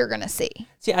 That's what you're going to see.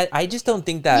 See, I just don't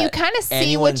think that You kind of see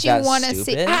anyone's what you that want to see.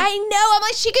 stupid. I know. I'm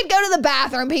like, she could go to the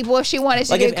bathroom, people, if she wanted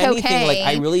to Like do if cocaine. anything, like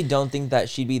I really don't think that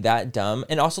she'd be that dumb.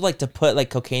 And also like to put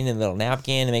like cocaine in a little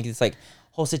napkin and make this like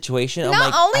whole situation. I'm Not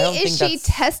like, I don't only is think she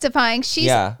that's- testifying, she's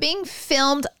Yeah. being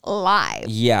filmed live.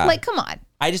 Yeah. Like, come on.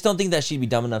 I just don't think that she'd be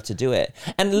dumb enough to do it.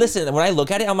 And listen, when I look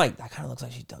at it, I'm like, that kind of looks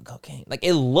like she's done cocaine. Like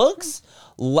it looks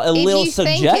a little you think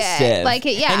it, suggestive. like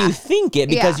it- yeah. And you think it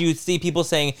because Yeah. you see people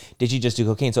saying, "Did she just do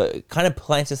cocaine?" So it kind of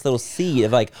plants this little seed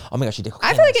of like, "Oh my gosh, she did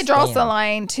cocaine." I feel like on it draws the stand."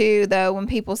 line too, though, when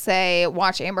people say,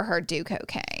 watch Amber Heard do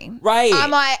cocaine. Right. I'm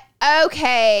like,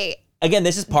 okay, Again,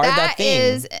 this is part of that that thing.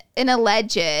 is an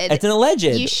alleged. It's an alleged.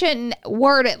 You shouldn't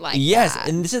word it like Yes, that.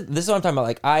 and this is what I'm talking about.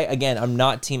 Like I'm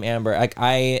not Team Amber. Like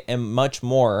I am much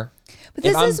more. But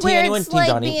this if I'm is Team where anyone, it's Team like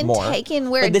Johnny, being more.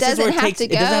 taken where But it this is doesn't where have to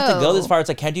It doesn't have to go this go. far. It's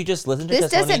like, can't you just listen to This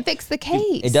testimony? doesn't fix the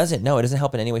case. It doesn't. No, it doesn't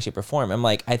help in any way, shape, or form. I'm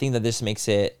like, I think that this makes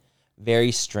it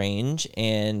very strange,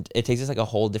 and it takes us like a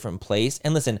whole different place.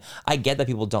 And listen, I get that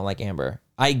people don't like Amber.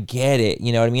 I get it.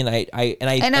 You know what I mean? I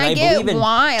get believe in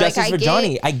why. Like, justice I for get-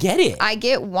 Johnny. I get it. I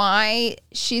get why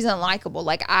she's unlikable.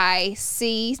 Like I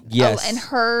see Yes. and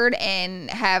heard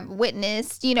and have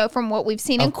witnessed, from what we've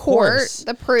seen in Of court, course.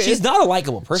 the proof. She's not a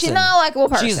likable person. She's not a likable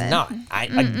person. She's not. I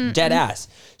dead ass.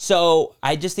 So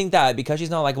I just think that because she's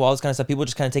not likable, all this kind of stuff, people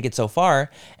just kind of take it so far,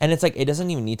 and it's like it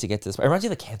doesn't even need to get to this. It reminds me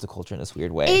of the cancel culture in this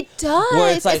weird way. It does.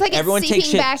 Where it's like, it's everyone takes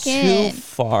seeping shit back too in.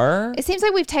 far. It seems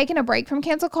like we've taken a break from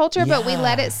cancel culture, but we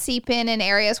let Yeah. it seep in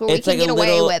areas where It's we can like get a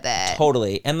away little, with it.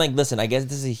 Totally. And like, listen, I guess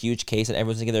this is a huge case and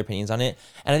everyone's gonna give their opinions on it.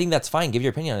 And I think that's fine. Give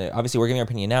your opinion on it. Obviously, we're giving our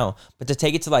opinion now. But to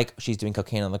take it to like, she's doing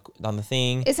cocaine on the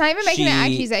thing. It's not even making an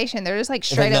She- accusation. They're just like like,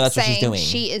 straight no, up that's what she's saying doing.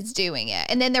 she is doing it.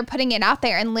 And then they're putting it out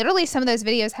there. And literally some of those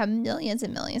videos have millions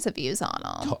and millions of views on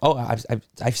them. Oh,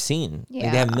 I've seen. Like,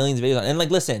 they have Yeah. millions of videos on. And like,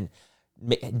 listen,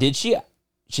 did she?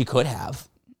 She could have.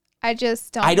 I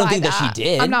just don't I don't buy think that she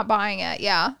did. I'm not buying it.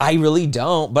 Yeah. I really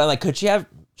don't. But like, could she have?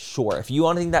 Sure. If you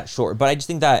want to think that, sure. But I just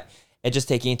think that it's just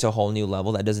taking it to a whole new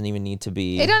level that doesn't even need to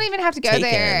be. They don't even have to go taken.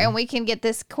 there, and we can get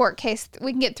this court case.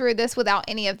 We can get through this without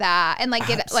any of that, and like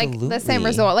get like the same Absolutely.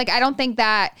 result. Like I don't think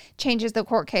that changes the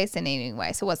court case in any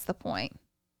way. So what's the point?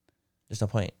 There's no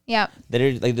point. Yeah.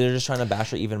 They're just trying to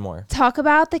bash her even more. Talk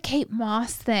about the Kate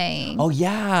Moss thing. Oh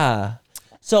yeah.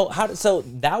 So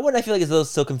that one I feel like is a little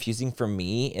so confusing for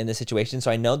me in this situation.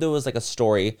 So I know there was like a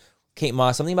story, Kate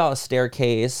Moss, something about a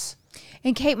staircase.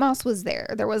 And Kate Moss was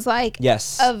there. There was like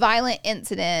Yes. a violent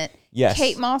incident. Yes.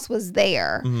 Kate Moss was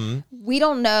there. We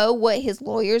don't know what his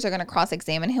lawyers are going to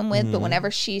cross-examine him with, but whenever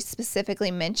she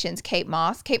specifically mentions Kate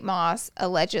Moss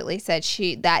allegedly said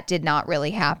that did not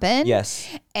really happen. Yes.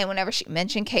 And whenever she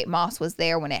mentioned Kate Moss was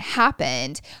there when it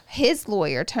happened, his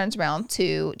lawyer turns around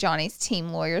to Johnny's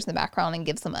team lawyers in the background and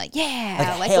gives them like,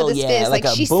 yeah, like hell with his yeah, fist. like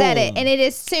Like a she said it. boom. And it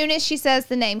as soon as she says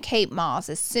the name Kate Moss,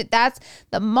 that's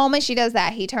the moment she does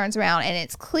that, he turns around and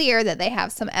it's clear that they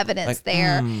have some evidence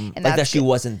there. And Like that's that she good.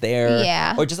 wasn't there.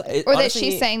 Yeah. Or just Or that honestly,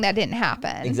 she's saying that didn't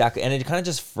happen. Exactly. And it kind of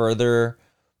just further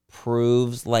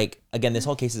proves like, again, this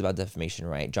whole case is about defamation,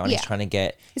 right? Johnny's Yeah. trying to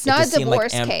get It's it not to a seem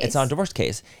divorce like case. it's not a divorce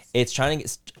case. It's trying to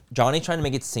get Johnny's trying to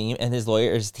make it seem, and his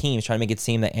team is trying to make it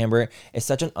seem that Amber is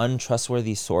such an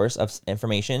untrustworthy source of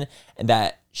information, and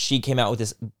that she came out with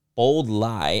this bold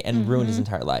lie and ruined his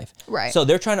entire life. Right. So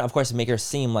they're trying to, of course, make her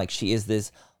seem like she is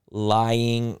this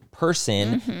lying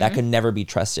person that could never be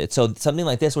trusted. So something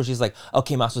like this where she's like, oh,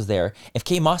 Kate Moss was there. If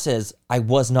Kate Moss says I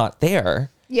was not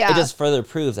there, Yeah. it just further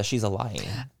proves that she's a lying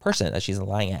person, that she's a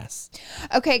lying ass.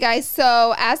 Okay, guys.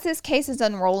 So as this case is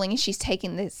unrolling, she's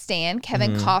taking the stand.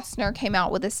 Kevin Costner came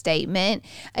out with a statement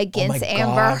against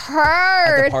Amber gosh. At the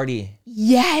Heard. party.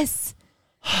 Yes.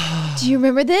 Do you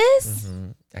remember this?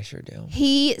 I sure do.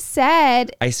 He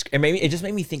said, It just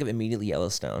made me think of immediately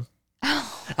Yellowstone.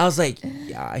 I was like,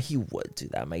 yeah, he would do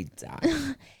that, my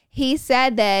dad. he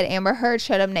said that Amber Heard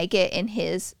showed up naked in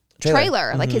his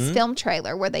trailer, like his film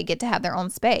trailer, where they get to have their own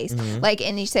space. Like,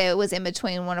 and he said it was in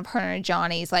between one of her and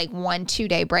Johnny's like 1-2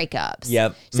 day breakups.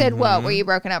 Yep. He said, "What were you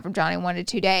broken up from Johnny 1 to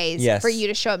 2 days Yes. for you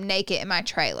to show up naked in my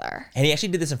trailer?" And he actually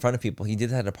did this in front of people. He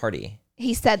did that at a party.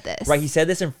 He said this, Right, he said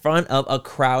this in front of a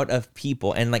crowd of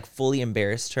people and like fully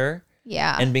embarrassed her.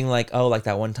 Yeah, And being like, oh, like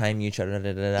that one time you showed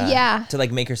Yeah. to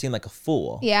like make her seem like a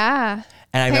fool. yeah.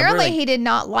 And I Apparently, remember, like, he did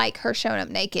not like her showing up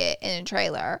naked in a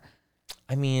trailer.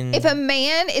 I mean, If a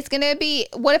man, it's gonna be.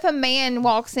 What if a man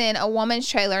walks in a woman's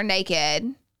trailer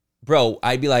naked? bro,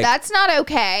 I'd be like, That's not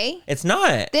okay. it's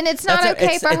not. Then it's not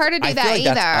okay for her to do I that feel like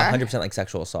either. That's 100% like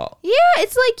sexual assault. Yeah,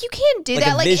 it's like you can't do Like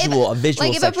that. a Like visual like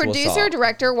if a sexual producer assault.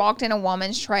 director walked in a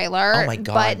woman's trailer, Oh my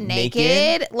God, butt naked?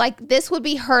 naked, like this would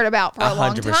be heard about for a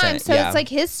long 100%, time. So yeah. it's like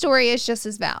his story is just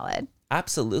as valid.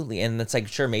 Absolutely. And it's like,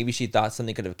 sure, maybe she thought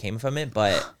something could have came from it,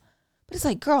 but But it's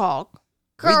like, girl,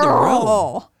 Read the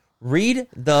room. read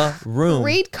the room.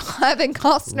 read Kevin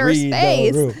Costner's Read the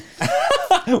face.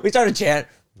 room. We started to chant.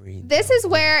 Read This is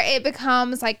where it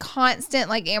becomes like constant,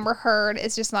 like Amber Heard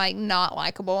is just like not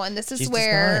likable. And this is She's just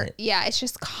where, not. yeah, it's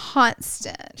just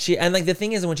constant. She and like the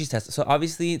thing is when she's tested, so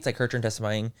obviously it's like her turn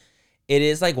testifying. It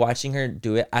is like watching her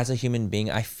do it as a human being.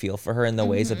 I feel for her in the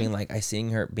ways of being like, I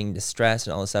seeing her being distressed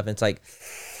and all this stuff. And it's like,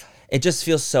 it just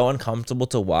feels so uncomfortable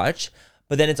to watch.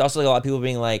 But then it's also like a lot of people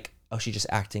being like, oh, she's just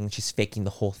acting. She's faking the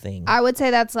whole thing. I would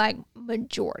say that's like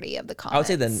majority of the comments.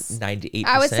 I would say the 98%.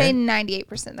 I would say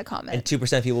 98% of the comments. And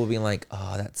 2% of people being like,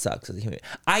 oh, that sucks as a human.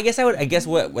 I guess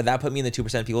what would that put me in the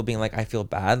 2% of people being like, I feel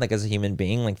bad, like as a human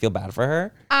being, like feel bad for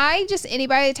her. I just,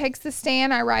 anybody that takes the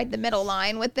stand, I ride the middle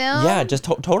line with them. Yeah, just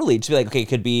totally. Just be like, okay, it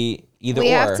could be either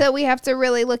we or. we have to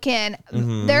really look in.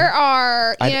 There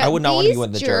are, you know, I would not wanna be these one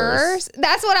of the jurors.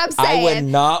 That's what I'm I saying.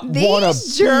 would not want to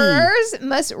These jurors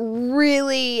must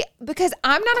really, because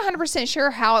I'm not 100% sure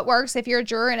how it works if you're a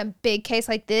juror in a big case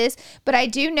like this, but I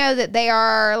do know that they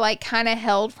are like kind of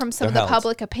held from some They're of the held.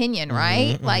 public opinion,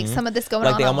 right? Like some of this going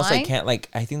like on they almost online. like can't like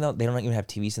I think they don't even have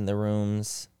TVs in the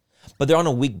rooms, but they're on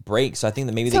a week break, so I think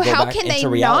that maybe So they go how back can they into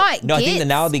reality. not No, I think get- that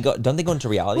now don't they go into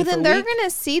reality? Well, for then a they're week? going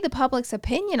to see the public's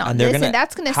opinion on And they're this, gonna- and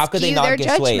that's going to how could they skew not their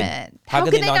get swayed? judgment. How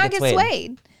could they not get swayed?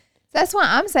 swayed? That's what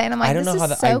I'm saying. I'm like, I don't this know how is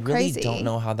that. so I really crazy. don't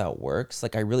know how that works.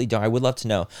 Like I really don't. I would love to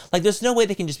know. Like there's no way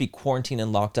they can just be quarantined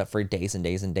and locked up for days and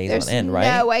days and days There's on end,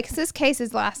 right? no way, because this case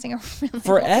is lasting a really long-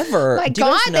 Forever. My Do you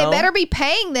guys God, they know- better be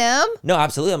paying them. No,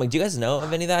 absolutely. I'm like, do you guys know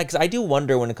of any of that? Because I do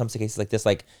wonder when it comes to cases like this,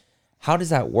 like, how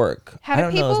does that work? How I do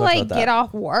don't know as people much like about get that.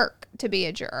 off work to be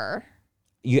a juror?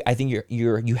 I think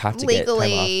you have to get time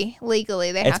off.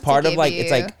 Legally, they It's have part to of give like you,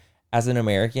 it's like as an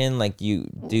American, like you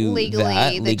do legally,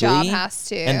 that the job legally, has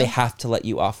to. and they have to let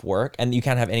you off work, and you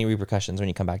can't have any repercussions when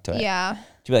you come back to it. Yeah.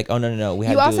 To be like, oh no, we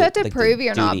have You to also do, have to like, the prove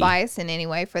you're not duty. biased in any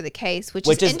way for the case, which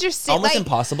Which is is interesting. almost Like,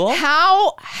 impossible.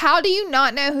 How do you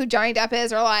not know who Johnny Depp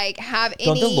is, or like have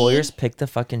Don't any? the lawyers pick the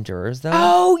fucking jurors though?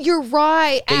 Oh, you're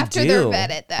right. They After do. they're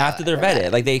vetted, though. After they're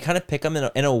vetted, like they kind of pick them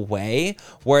in a way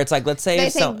where it's like, let's say they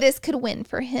if think this could win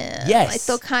for him. Yes. like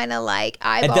they'll kind of like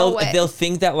and eyeball it. they'll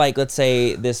think that like, let's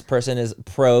say this person is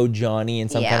pro Johnny in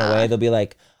some kind of Yeah. way, they'll be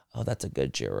like, oh, that's a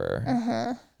good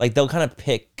juror. Like they'll kind of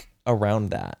pick around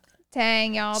that.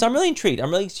 Dang, y'all. So I'm really intrigued.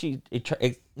 I'm really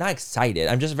not excited.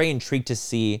 I'm just very intrigued to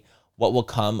see what will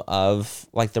come of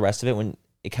like the rest of it when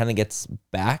it kind of gets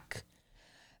back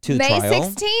to the May trial.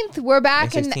 16th, we're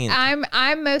back, May and 16th.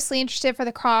 I'm mostly interested for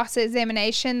the cross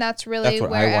examination. That's really That's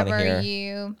what I wanna wherever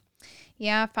hear.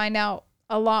 you, find out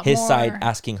a lot His more. side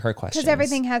asking her questions. Because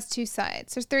everything has two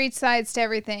sides. There's three sides to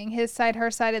everything. His side, her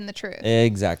side, and the truth.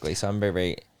 Exactly. So I'm very,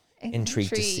 very intrigued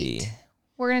to see.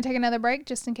 We're going to take another break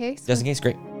just in case. Just in case,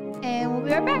 great. And we'll be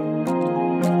right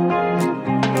back.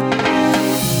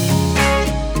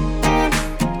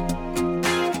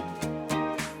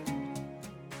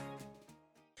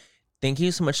 Thank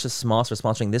you so much to Smalls for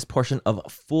sponsoring this portion of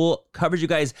Full Coverage, you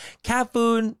guys. Cat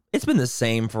food, it's been the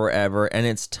same forever, and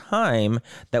it's time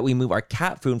that we move our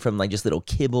cat food from like just little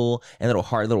kibble and little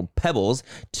hard little pebbles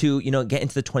to, get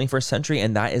into the 21st century,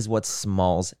 and that is what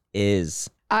Smalls is.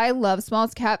 I love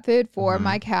Smalls cat food for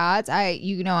my cats.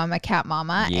 I'm a cat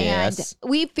mama. Yes.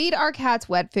 And we feed our cats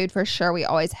wet food for sure. We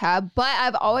always have. But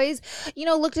I've always,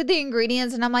 looked at the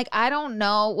ingredients and I'm like, I don't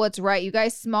know what's right. You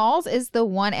guys, Smalls is the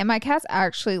one. And my cats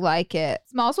actually like it.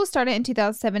 Smalls was started in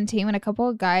 2017 when a couple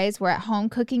of guys were at home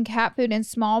cooking cat food in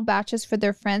small batches for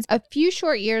their friends. A few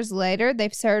short years later,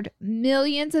 they've served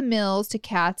millions of meals to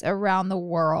cats around the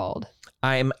world.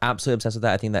 I'm absolutely obsessed with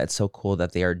that. I think that it's so cool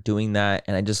that they are doing that.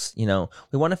 And I just, we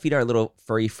want to feed our little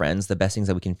furry friends the best things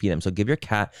that we can feed them. So give your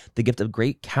cat the gift of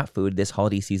great cat food this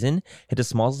holiday season. Head to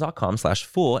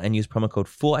smalls.com/full and use promo code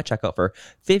FULL at checkout for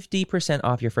 50%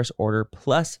 off your first order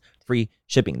plus free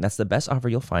shipping. That's the best offer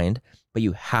you'll find, but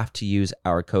you have to use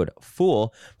our code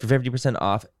FULL for 50%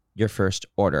 off your first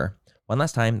order. One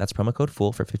last time, that's promo code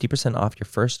FULL for 50% off your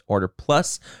first order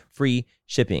plus free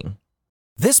shipping.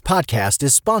 This podcast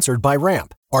is sponsored by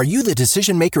Ramp. Are you the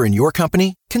decision maker in your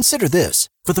company? Consider this.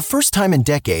 For the first time in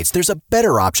decades, there's a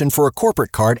better option for a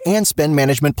corporate card and spend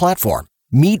management platform.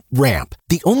 Meet Ramp,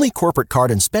 the only corporate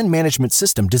card and spend management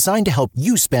system designed to help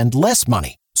you spend less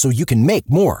money so you can make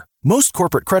more. Most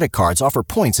corporate credit cards offer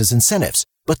points as incentives,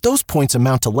 but those points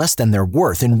amount to less than their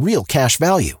worth in real cash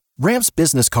value. Ramp's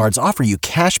business cards offer you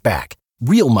cash back,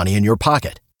 real money in your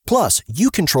pocket. Plus, you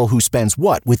control who spends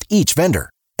what with each vendor.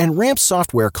 And Ramp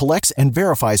software collects and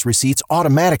verifies receipts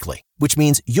automatically, which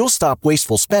means you'll stop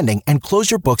wasteful spending and close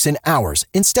your books in hours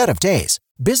instead of days.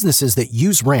 Businesses that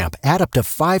use Ramp add up to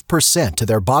 5% to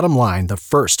their bottom line the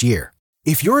first year.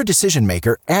 If you're a decision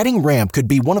maker, adding Ramp could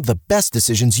be one of the best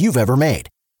decisions you've ever made.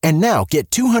 And now get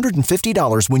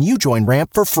 $250 when you join Ramp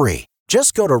for free.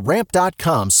 Just go to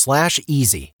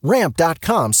ramp.com/easy.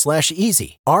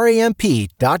 Ramp.com/easy.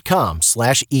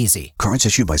 RAMP.com/easy. Cards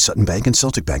issued by Sutton Bank and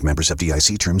Celtic Bank, members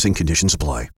FDIC. Terms and conditions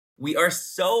apply. We are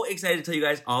so excited to tell you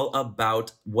guys all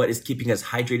about what is keeping us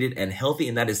hydrated and healthy,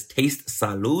 and that is Taste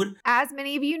Salud. As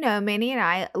many of you know, Manny and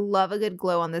I love a good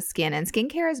glow on the skin, and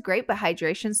skincare is great, but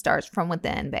hydration starts from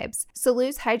within, babes.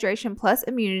 Salud's Hydration Plus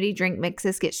Immunity Drink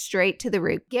Mixes get straight to the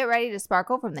root. Get ready to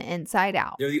sparkle from the inside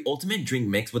out. They're the ultimate drink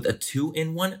mix with a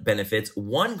 2-in-1 benefits,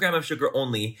 1 gram of sugar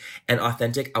only, and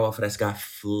authentic agua fresca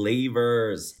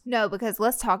flavors. No, because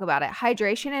let's talk about it.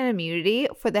 Hydration and immunity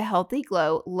for the healthy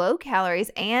glow, low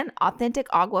calories, and authentic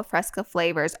agua fresca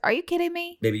flavors. Are you kidding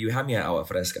me? Baby, you have me at agua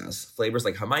frescas. Flavors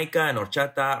like Jamaica and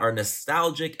horchata are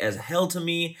nostalgic as hell to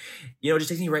me. It just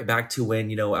takes me right back to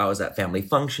when, I was at family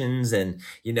functions and,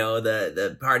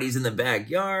 the parties in the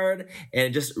backyard. And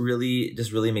it just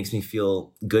really makes me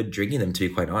feel good drinking them, to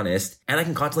be quite honest. And I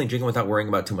can constantly drink them without worrying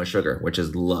about too much sugar, which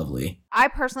is lovely. I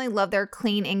personally love their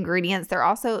clean ingredients. They're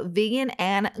also vegan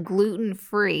and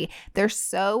gluten-free. They're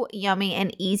so yummy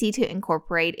and easy to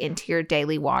incorporate into your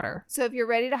daily water. So if you're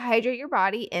ready to hydrate your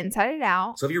body inside and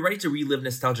out, so if you're ready to relive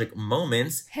nostalgic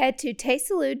moments, head to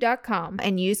tastesalud.com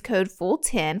and use code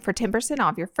FULL10 for 10%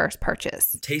 off your first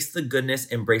purchase. Taste the goodness,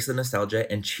 embrace the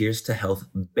nostalgia, and cheers to health,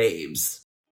 babes.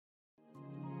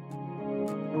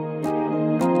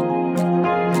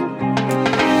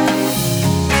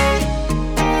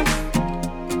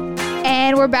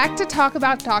 And we're back to talk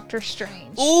about Doctor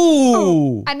Strange.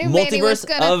 Ooh! I knew Manny was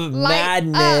Multiverse gonna of light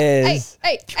Madness.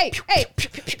 Hey.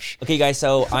 Okay, guys,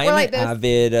 so I'm like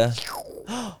an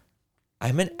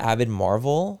avid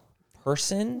Marvel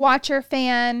person. Watcher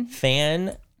fan.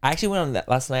 I actually went on that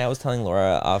last night. I was telling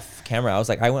Laura off camera. I was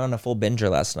like, I went on a full binger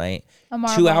last night.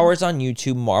 2 hours on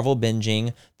YouTube, Marvel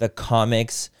binging, the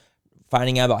comics,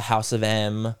 finding out about House of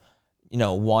M,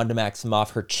 Wanda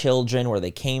Maximoff, her children, where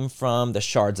they came from, the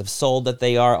shards of soul that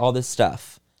they are, all this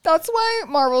stuff. That's why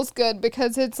Marvel's good,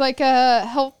 because it's like a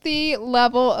healthy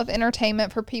level of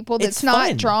entertainment for people that's It's not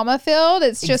fun. drama filled.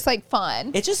 It's just like fun.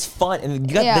 It's just fun. And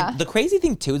you got Yeah. the crazy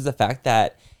thing, too, is the fact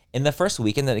that in the first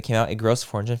weekend that it came out, it grossed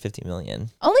 $450 million.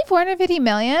 Only 450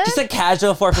 million? Just a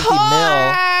casual $450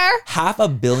 mil.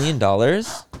 $500 million.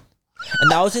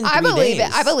 And that was in 3 I believe days.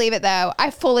 it. I believe it, though. I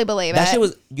fully believe That it. shit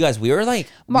was, you guys, we were like,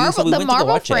 Marvel. we The went to go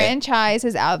Marvel watch it. franchise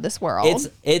is out of this world.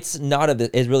 It's not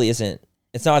it really isn't.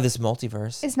 It's not this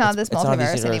multiverse. It's not this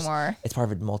multiverse universe. anymore. It's part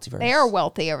of a multiverse. They are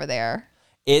wealthy over there.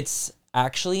 It's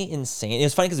actually insane. It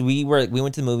was funny because we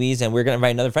went to the movies and we were gonna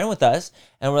invite another friend with us,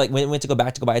 and we're like, we went to go buy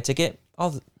a ticket.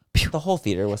 The whole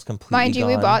theater was completely Mind you, gone.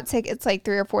 we bought tickets like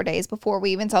 3 or 4 days before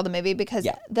we even saw the movie because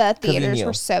Yeah, the we theaters knew.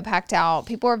 were so packed out.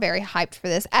 People were very hyped for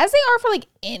this, as they are for like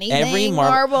anything every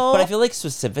Marvel. But I feel like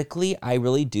specifically, I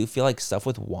really do feel like stuff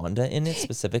with Wanda in it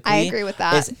specifically. I agree with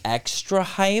that. Is extra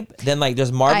hype than like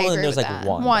there's Marvel and there's like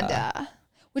Wanda.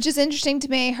 Which is interesting to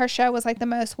me. Her show was like the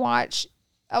most watched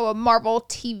a Marvel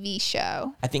TV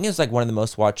show. I think it was like one of the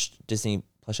most watched Disney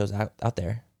Plus shows out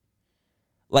there.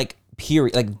 Like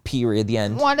period, the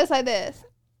end. Wanda's like this.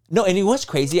 No, and it was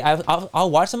crazy.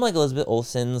 I'll watch some like Elizabeth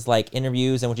Olsen's like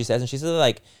interviews and what she says, and she said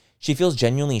like she feels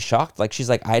genuinely shocked. Like she's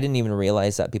like, I didn't even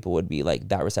realize that people would be like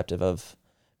that receptive of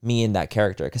me and that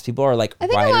character, because people are like, I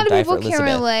think ride a lot or die of people for can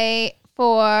Elizabeth. relate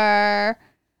for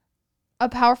a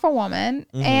powerful woman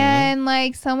and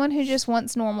like someone who just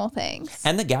wants normal things.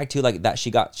 And the gag too, like that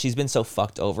she's been so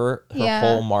fucked over her Yeah.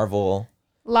 whole Marvel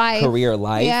Life. career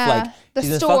life. Yeah. Like The she's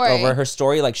been story. fucked over. Her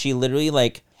story, like she literally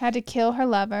like Had to kill her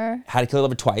lover. had to kill her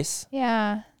lover twice.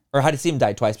 Yeah. Or had to see him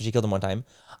die twice, but she killed him one time.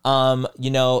 You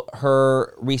know,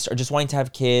 her restart, just wanting to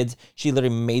have kids. She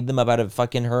literally made them up out of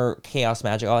fucking her chaos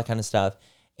magic, all that kind of stuff.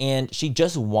 And she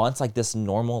just wants like this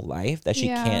normal life that she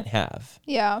Yeah. can't have.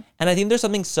 Yeah. And I think there's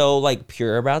something so like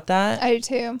pure about that. I do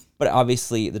too. But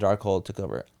obviously the Darkhold took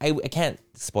over. I can't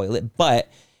spoil it, but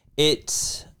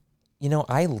it, you know,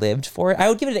 I lived for it. I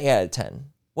would give it an 8 out of 10.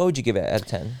 What would you give it out of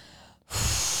 10?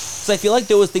 So I feel like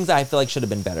there was things that I feel like should have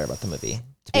been better about the movie,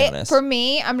 to be honest. For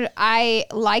me, I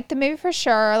liked the movie for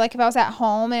sure. Like if I was at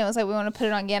home and it was like we want to put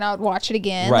it on again, I would watch it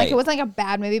again. Right. Like it wasn't like a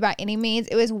bad movie by any means.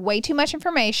 It was way too much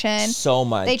information. So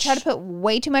much. They try to put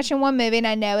way too much in one movie, and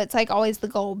I know it's like always the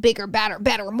goal: bigger, better,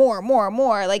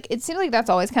 more. Like it seems like that's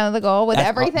always kind of the goal with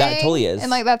everything. That totally is. And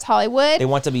like that's Hollywood. They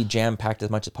want to be jam packed as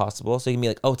much as possible, so you can be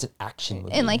like, oh, it's an action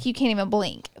movie. And like you can't even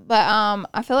blink. But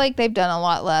I feel like they've done a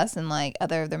lot less in like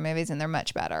other of their movies, and they're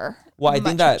much better. Well, I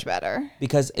think that much better.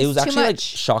 because it was too actually like much.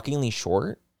 shockingly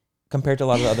short compared to a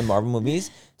lot of the other Marvel movies.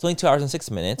 It's only 2 hours and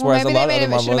 6 minutes, Well, whereas a maybe lot they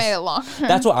of other should have Marvels. made it longer.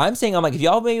 That's what I'm saying. I'm like, if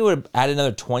y'all maybe would have added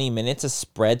another 20 minutes to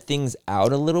spread things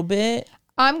out a little bit.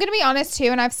 I'm gonna be honest too,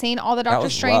 and I've seen all the Doctor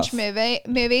was Strange rough.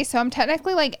 movies, so I'm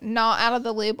technically like not out of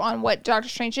the loop on what Doctor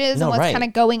Strange is No, and what's right. kind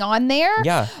of going on there.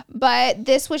 Yeah. But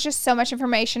this was just so much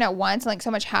information at once, and like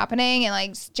so much happening, and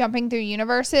like jumping through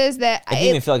universes that It didn't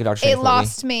even feel like a Doctor Strange It movie.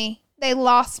 lost me. They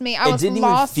lost me. I It was didn't even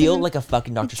lost. feel in, like a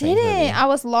fucking Doctor it Strange didn't. movie. I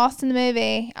was lost in the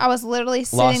movie. I was literally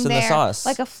sitting Lost in the there sauce.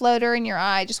 like a floater in your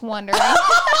eye, just wondering.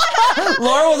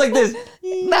 Laura was like this.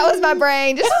 That was my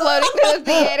brain just floating through the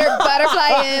theater,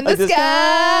 butterfly in the Like this.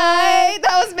 sky.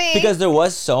 That was me. Because there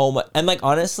was so much, and like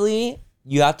honestly,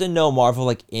 you have to know Marvel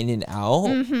like in and out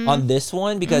Mm-hmm. on this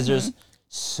one because there's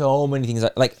so many things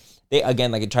like they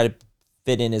again like try to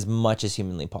fit in as much as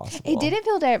humanly possible. It didn't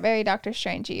feel very Doctor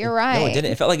Strange. You're right. No, it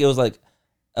didn't. It felt like it was like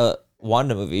a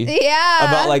Wanda movie Yeah.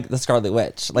 about like the Scarlet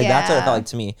Witch. Like that's what it Yeah. felt like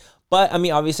to me. But I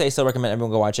mean, obviously, I still recommend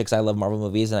everyone go watch it because I love Marvel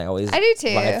movies and I always I do too.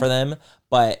 vibe for them.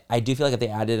 But I do feel like if they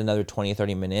added another 20,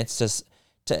 30 minutes just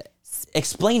to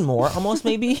explain more, almost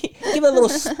maybe give it a little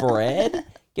spread.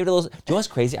 Give it a little. Do you know what's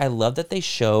crazy? I love that they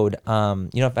showed,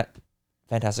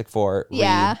 Fantastic Four.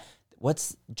 Yeah. Reed.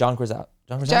 What's John Krasinski?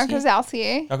 John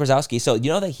Krasinski. John Krasinski. So you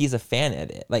know that he's a fan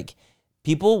at it. Like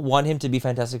people want him to be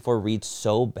Fantastic Four Reed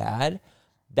so bad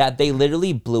that they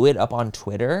literally blew it up on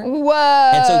Twitter. Whoa.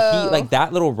 And so he like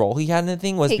that little role he had in the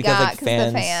thing was he because got like the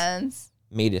fans, fans.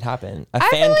 made it happen. A I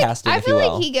fan feel like, casting, I if you feel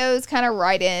will. like he goes kind of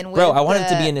right in with Bro, I want him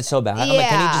to the- be in it so bad. I'm like,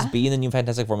 can he Yeah. just be in the new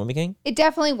Fantastic Four movie King? It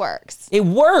definitely works. It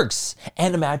works.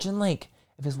 And imagine like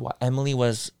if his Emily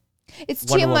was It's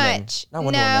Wonder too Woman. much. Not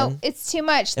Wonder No, Woman. it's too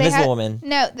much. Invisible Woman.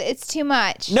 No, it's too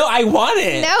much. No, I want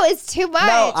it. No, it's too much.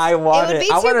 No, I want it. It would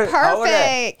be I too wanna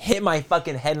perfect. hit my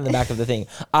fucking head in the back of the thing.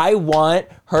 I want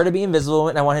her to be Invisible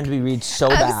and I want him to be Reed so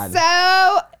bad.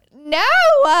 No.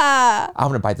 I'm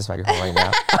gonna bite this microphone right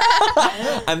now.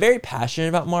 I'm very passionate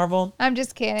about Marvel. I'm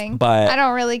just kidding. But- I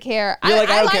don't really care. You're like,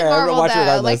 I don't like care. I'm gonna Marvel watch it though.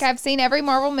 regardless. Like I've seen every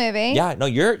Marvel movie. Yeah, no,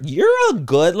 you're a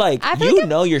good like I feel you like I'm-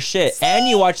 know your shit and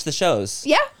you watch the shows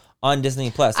Yeah. on Disney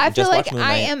Plus. I feel Just like watch I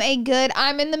Moonlight. am a good.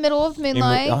 I'm in the middle of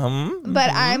Moonlight, but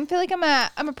I feel like I'm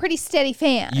a pretty steady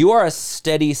fan. You are a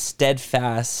steady,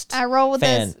 steadfast. I roll with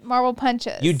fan. those Marvel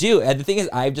punches. You do, and the thing is,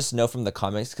 I just know from the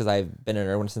comics because I've been a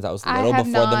nerd since I was I little have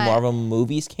before the not. Marvel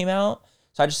movies came out.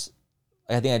 So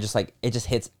I think I just like it just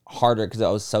hits harder because I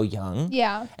was so young.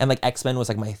 Yeah. And like X-Men was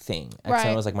like my thing. X-Men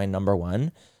Right. was like my number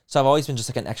one. So I've always been just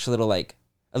like an extra little like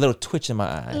a little twitch in my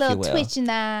eye, A if you little will. twitch in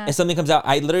that. If something comes out,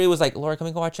 I literally was like, Laura, can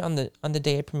we go watch it on the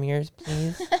day it premieres,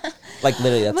 please? Like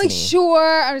literally, that's I'm like, me.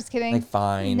 sure. I'm just kidding. Like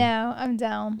fine. No, I'm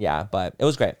down. Yeah, but it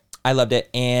was great. I loved it.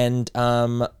 And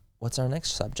what's our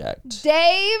next subject?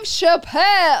 Dave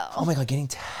Chappelle. Oh my God, getting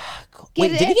tackled. Wait,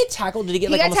 did he get tackled? Did he get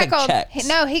He got almost tackled. checked?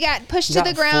 No, he got pushed He to got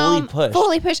the ground.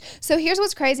 fully pushed. So here's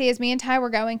what's crazy is me and Ty were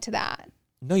going to that.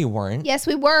 No, you weren't. Yes,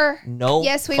 we were. No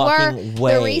Yes, we fucking were.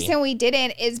 way. The reason we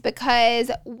didn't is because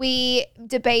we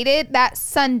debated that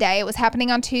Sunday. It was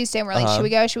happening on Tuesday. And we're like, should we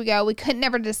go? Should we go? We couldn't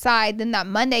never decide. Then that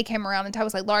Monday came around and Ty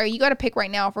was like, Laura, you got to pick right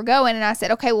now if we're going. And I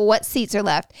said, okay, well, what seats are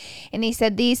left? And he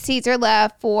said, these seats are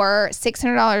left for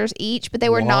 $600 each, but they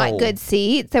were not good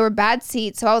seats. They were bad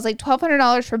seats. So I was like,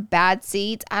 $1,200 for bad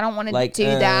seats. I don't want to do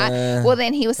that. Well,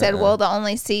 then he said, well, the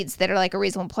only seats that are like a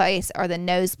reasonable place are the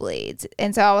nosebleeds.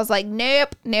 And so I was like, nope.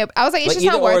 I was like, it's just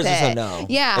not worth it. Just a no.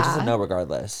 Yeah. It's just a no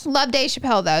regardless. Love Dave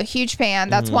Chappelle though. Huge fan.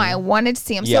 That's why I wanted to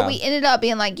see him. Yeah. So we ended up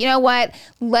being like, you know what?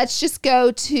 Let's just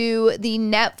go to the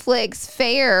Netflix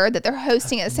fair that they're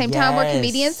hosting at the same time. We're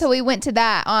comedians. So we went to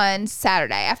that on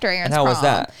Saturday after Aaron's And how was prom.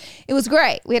 that? It was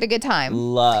great. We had a good time.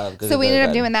 So we ended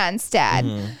up doing that instead.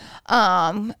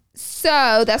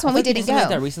 So that's when we didn't go. Like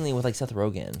that recently with like Seth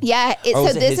Rogen. Yeah. Or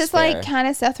was So it this his is fair? like kind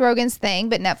of Seth Rogen's thing,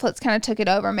 but Netflix kind of took it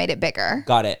over and made it bigger.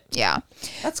 Got it. Yeah.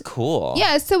 That's cool.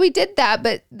 Yeah, so we did that,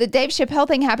 but the Dave Chappelle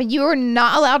thing happened. You were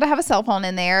not allowed to have a cell phone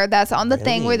in there. That's on the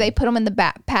thing where they put them in the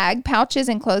bag pouches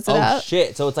and close it up. Oh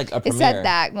shit! So it's like a It premiere. said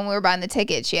that when we were buying the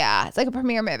tickets. Yeah, it's like a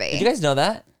premiere movie. Did you guys know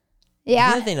that?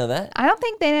 Yeah. Did they know that? I don't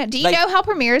think they know. Do you Like, know how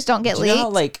premieres don't get Do you leaked? know how,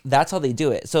 like that's how they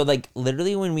do it? So like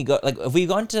literally when we go, like if we've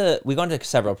gone to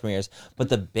several premieres, but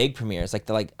the big premieres,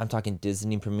 like I'm talking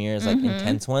Disney premieres, like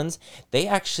intense ones, they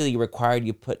actually required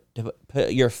you to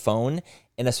put your phone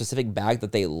in a specific bag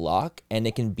that they lock, and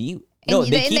it can be. No,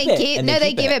 they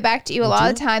give it back to you a lot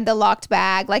of the time. The locked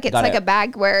bag, like it's like a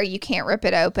bag where you can't rip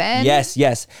it open.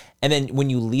 Yes. And then when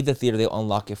you leave the theater, they'll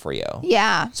unlock it for you.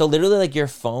 Yeah. So literally, like your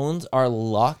phones are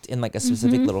locked in like a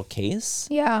specific little case.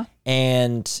 Yeah.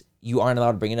 And you aren't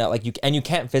allowed to bring it out. Like you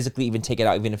can't physically even take it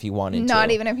out even if you wanted to.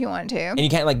 Not even if you wanted to. And you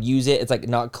can't like use it. It's like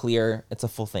not clear. It's a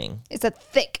full thing. It's a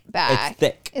thick bag. It's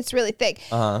thick. It's really thick.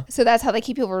 So that's how they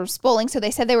keep people from spoiling. So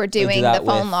they said they were doing the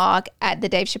phone lock at the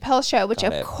Dave Chappelle show, which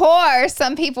of course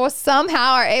some people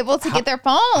somehow are able to get their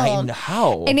phone. I know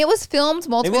how. And it was filmed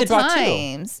multiple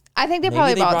times. I think they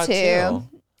probably brought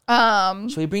two.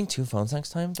 Should we bring two phones next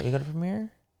time that we go to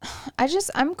premiere?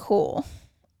 I'm cool.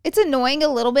 It's annoying a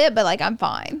little bit, but like I'm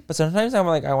fine. But sometimes I'm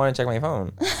like, I want to check my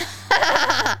phone.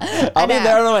 I'll be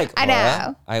there and I'm like, I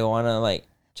know. I want to like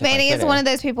check my Manny is Twitter. one of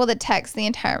those people that texts the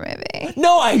entire movie.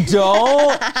 No, I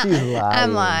don't. She's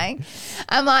lying.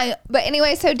 I'm lying. But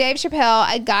anyway, so Dave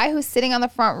Chappelle, a guy who's sitting on the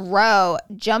front row,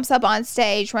 jumps up on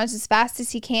stage, runs as fast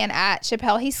as he can at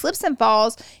Chappelle. He slips and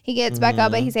falls. He gets back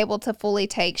up, but he's able to fully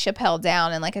take Chappelle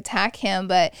down and like attack him.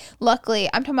 But luckily,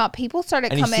 I'm talking about people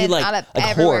started And you coming see, like, out of like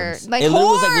everywhere. hordes. Like it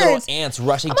literally was like little hordes. ants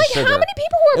rushing I'm to like, sugar. how many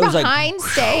people It were was like, behind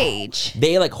stage?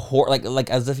 They like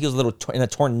as if he was a little in a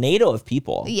tornado of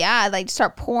people. Yeah, like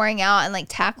start pouring out and like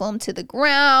tackle him to the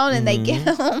ground, and they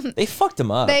get him. They fucked him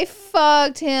up. They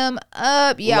fucked him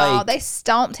up, y'all. Like- They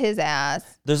stomped his ass.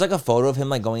 There's like a photo of him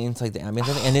like going into like the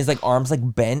ambulance and his like arms like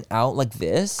bent out like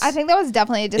this. I think that was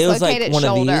definitely a It was, like, dislocated one of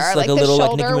shoulder. these, like a the little, like,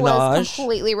 shoulder Nicki was Minaj.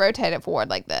 completely rotated forward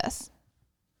like this.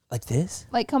 Like this.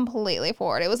 Like completely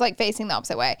forward. It was like facing the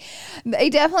opposite way. They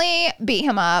definitely beat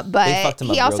him up, They but fucked him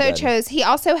he up real also good. he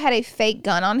also had a fake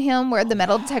gun on him where the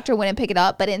metal detector wouldn't pick it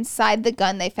up, but inside the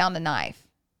gun they found a knife.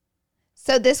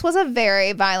 So this was a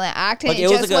very violent act, and Like, it it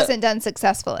was just like a- wasn't done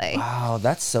successfully. Wow,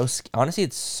 that's so honestly,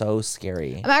 it's so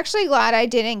scary. I'm actually glad I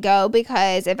didn't go,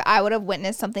 because if I would have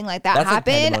witnessed something like that That's like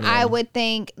happen, pandemonium. I would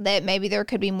think that maybe there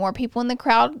could be more people in the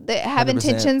crowd that have 100%.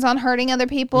 intentions on hurting other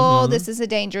people. This is a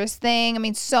dangerous thing. I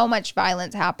mean, so much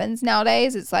violence happens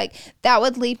nowadays. It's like that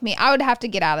would leave me. I would have to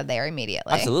get out of there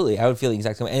immediately. Absolutely, I would feel the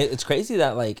exact same. And it's crazy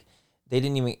that like they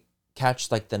didn't even catch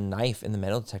like the knife in the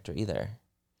metal detector either.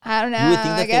 I don't know. You would think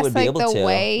that I they guess would be like able the to.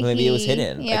 way Maybe it was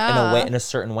hidden, Yeah, like in a way, in a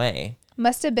certain way.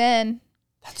 must have been.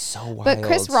 That's so wild. But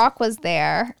Chris Rock was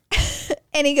there,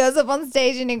 and he goes up on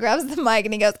stage and he grabs the mic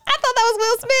and he goes, "I thought that was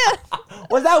Will Smith."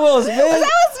 Was that Will Smith? Was that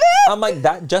Will Smith? I'm like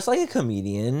that, just like a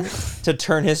comedian to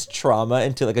turn his trauma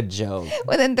into like a joke.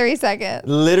 Within 3 sequends.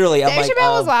 Literally, I'm Dave like,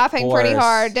 Chappelle was of laughing pretty course.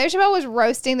 hard. Dave Chappelle was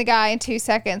roasting the guy in 2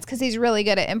 seconds because he's really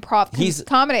good at improv He's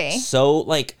comedy. So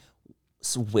like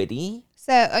witty.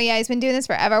 So, oh yeah, he's been doing this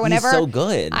forever. Whenever He's so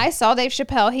good. I saw Dave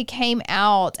Chappelle, he came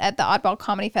out at the Oddball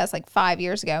Comedy Fest like 5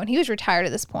 years ago, and he was retired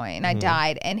at this point, and I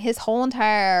died. And his whole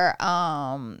entire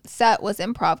set was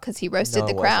improv because he roasted No,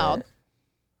 the it crowd. wasn't.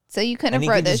 So you couldn't And have he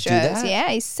wrote could those just do jokes. that? Yeah,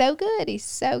 he's so good. He's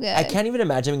so good. I can't even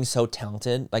imagine being so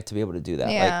talented, like to be able to do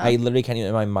that. Yeah. Like I literally can't even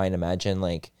in my mind imagine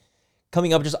like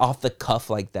coming up just off the cuff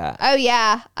like that. Oh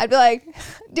yeah, I'd be like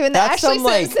doing the That's Ashley some,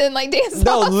 like- Simpson like dance.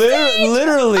 No, off.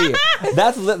 literally.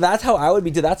 That's how I would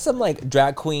be too. That's some like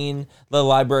drag queen. The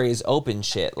library is open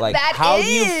shit. Like, That how do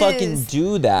you fucking is.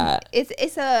 do that?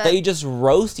 It's That a you just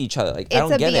roast each other. Like, I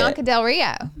don't get Bianca it. Del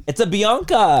Rio. It's a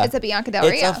Bianca. It's a Bianca Del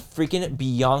It's Rio. a freaking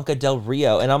Bianca Del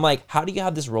Rio. And I'm like, how do you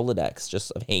have this Rolodex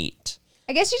just of hate?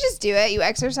 I guess you just do it. You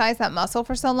exercise that muscle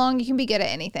for so long, you can be good at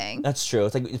anything. That's true.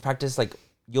 It's like you practice, like,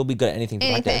 you'll be good at anything.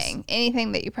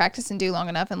 Anything that you practice and do long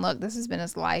enough. And look, this has been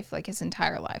his life, like his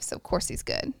entire life. So of course he's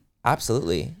good.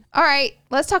 Absolutely. All right,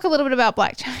 let's talk a little bit about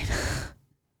Blac Chyna.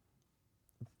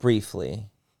 Briefly.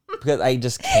 Because I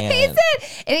just can't. He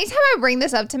said, anytime I bring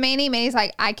this up to Manny's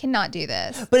like, I cannot do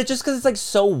this. But it's just because it's like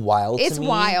so wild It's to me.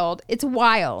 wild. It's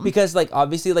wild. Because like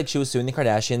obviously like she was suing the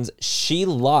Kardashians. She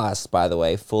lost, by the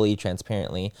way, fully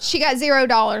transparently. She got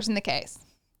 $0 in the case.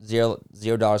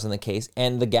 $0 in the case.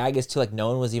 And the gag is too, like, no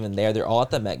one was even there. They're all at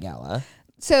the Met Gala.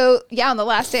 So yeah, on the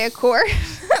last day of court,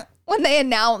 when they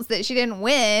announced that she didn't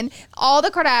win, all the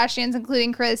Kardashians,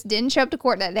 including Kris, didn't show up to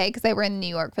court that day because they were in New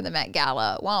York for the Met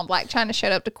Gala. While Blac Chyna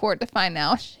showed up to court to find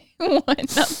out she won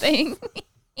nothing.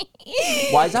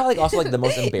 Why is that like also like the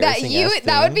most embarrassing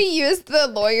That would be you as the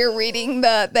lawyer reading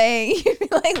the thing. You'd be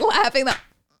like laughing.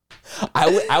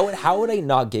 How would I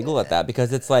not giggle at that?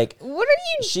 Because it's like, What are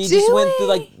you she doing? just went through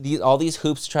like all these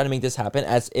hoops trying to make this happen,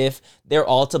 as if they're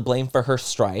all to blame for her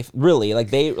strife. Really,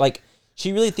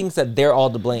 she really thinks that they're all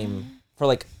to blame for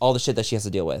like all the shit that she has to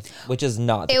deal with, which is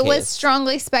not the It case. was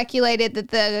strongly speculated that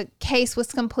the case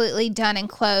was completely done and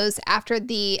closed after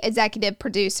the executive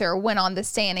producer went on the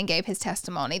stand and gave his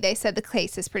testimony. They said the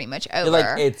case is pretty much over.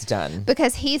 They're like, it's done.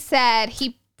 Because he said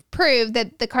he proved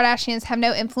that the Kardashians have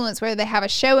no influence whether they have a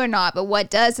show or not. But what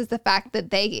does is the fact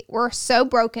that they were so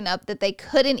broken up that they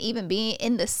couldn't even be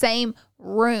in the same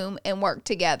room and work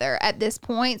together at this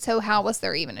point. So how was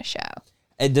there even a show?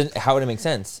 It didn't. How would it make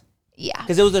sense? Yeah.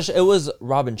 Because it was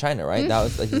Rob and China, right? That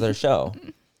was like their show.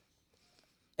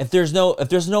 If there's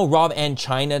no Rob and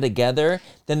China together,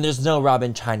 then there's no Rob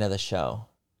and China the show.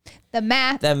 The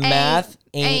math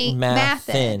ain't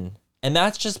mathin'. And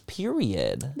that's just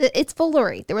period. It's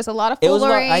foolery. There was a lot of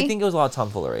foolery. I think it was a lot of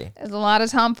tomfoolery. There's a lot of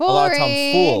tomfoolery. A lot of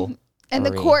tomfool. And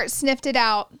the court sniffed it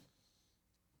out.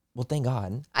 Well, thank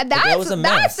God.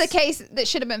 That's the case that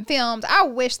should have been filmed. I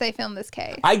wish they filmed this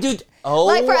case. Like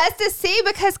for us to see,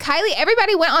 because Kylie,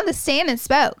 everybody went on the stand and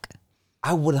spoke.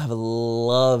 I would have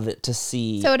loved to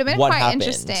see. So it would have been what quite happened.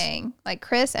 interesting. Like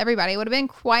Kris, everybody would have been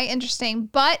quite interesting.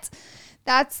 But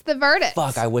that's the verdict.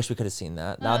 Fuck, I wish we could have seen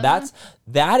that. Now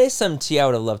that is some tea I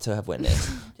would have loved to have witnessed.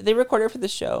 Did they record it for the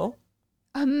show?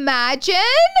 Imagine.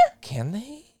 Can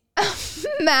they?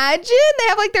 Imagine they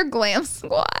have like their glam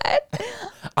squad.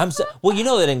 Well, you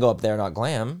know they didn't go up there not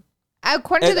glam.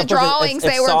 According to the drawings,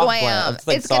 they were glam.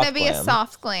 It's going to be a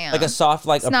soft glam. Like a soft,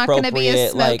 like it's not going to be a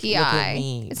appropriate, smoky like, look at eye.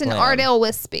 me, It's an glam. Ardell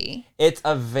Wispy. It's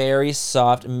a very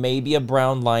soft, maybe a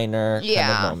brown liner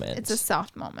kind of moment. It's a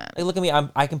soft moment. Like, look at me.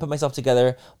 I can put myself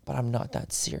together, but I'm not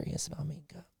that serious about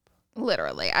makeup.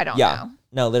 Literally, I don't know.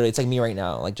 No, literally, it's like me right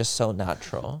now, like just so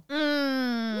natural.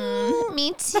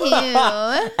 Me too.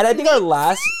 And I think our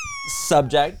last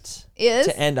subject is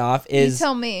to end off is you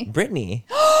tell me. Brittany.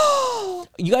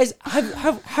 You guys,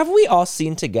 have we all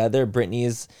seen together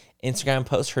Brittany's Instagram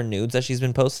post, her nudes that she's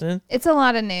been posting? It's a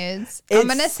lot of nudes. I'm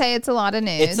gonna say it's a lot of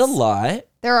nudes. It's a lot.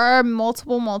 There are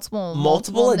multiple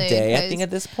a nude day. posts. I think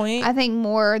at this point. I think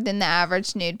more than the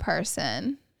average nude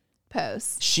person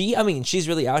posts. She's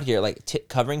really out here, like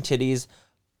covering titties,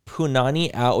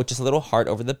 punani out with just a little heart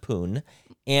over the poon,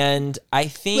 and I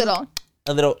think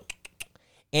a little.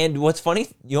 And what's funny,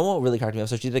 you know what really cracked me up?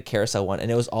 So she did a carousel one,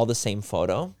 and it was all the same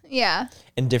photo. Yeah.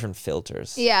 And different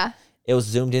filters. Yeah. It was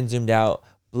zoomed in, zoomed out,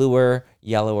 bluer,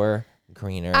 yellower,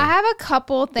 greener. I have a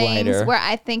couple things lighter. where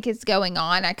I think it's going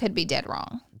on. I could be dead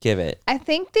wrong. Give it. I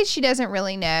think that she doesn't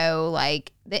really know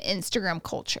like the Instagram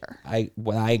culture. I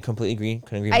completely agree.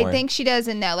 Couldn't agree more. I think she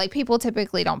doesn't know. Like people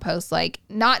typically don't post like,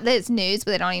 not that it's news,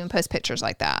 but they don't even post pictures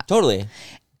like that. Totally.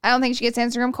 I don't think she gets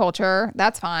Instagram culture.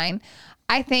 That's fine.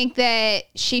 I think that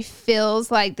she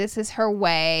feels like this is her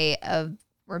way of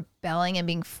rebelling and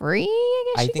being free.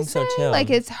 I guess I think so too. Like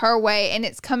it's her way, and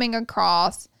it's coming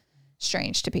across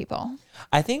strange to people.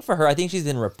 I think for her, I think she's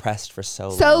been repressed for so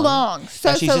long.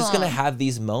 That she's just long. gonna have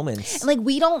these moments. And like,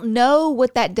 we don't know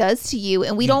what that does to you,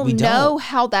 and we don't know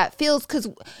how that feels, because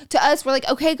to us, we're like,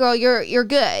 okay, girl, you're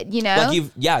good, you know.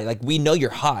 Like we know you're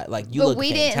hot, like you look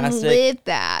fantastic. But we didn't live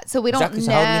that, so we don't Exactly,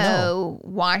 so how do we know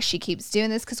why she keeps doing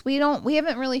this, because we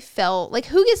haven't really felt like,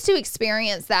 who gets to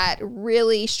experience that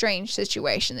really strange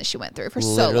situation that she went through for so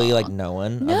long. Literally, like no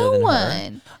one. No other than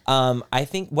one. Her. I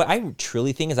think what I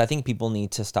truly think is I think people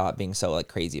need to stop being so like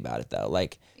crazy about it though.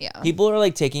 Like people are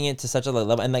like taking it to such a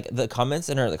level, and like the comments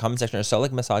in the comment section are so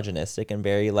like misogynistic and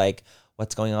very like,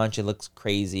 what's going on? She looks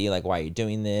crazy. Like, why are you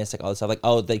doing this? Like all this stuff. Like,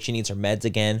 oh, like she needs her meds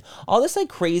again. All this like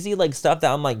crazy like stuff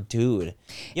that I'm like, dude,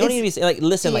 you don't need to be saying, like,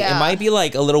 listen, like it might be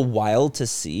like a little wild to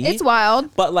see. It's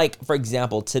wild. But like, for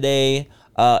example, today,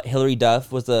 Hillary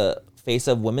Duff was the face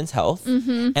of women's health,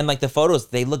 and like the photos,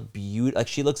 they look beautiful. Like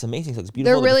she looks amazing. She looks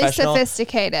beautiful. They're really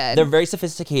sophisticated. They're very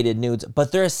sophisticated nudes,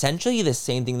 but they're essentially the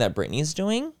same thing that Britney's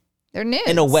doing. They're nudes.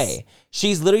 In a way.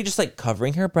 She's literally just like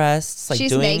covering her breasts. Like she's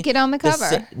doing naked on the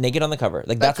cover. Naked on the cover.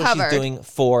 Like that's what she's doing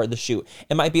for the shoot.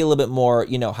 It might be a little bit more,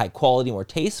 you know, high quality, more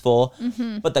tasteful.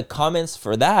 But the comments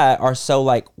for that are so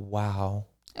like, wow.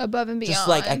 Above and beyond. Just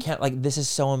like, I can't, like, this is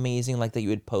so amazing, like that you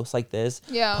would post like this.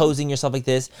 Yeah. Posing yourself like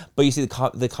this. But you see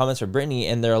the comments for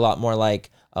Britney, and they're a lot more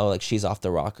like, oh, like she's off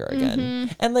the rocker again.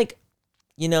 And like,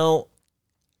 you know,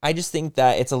 I just think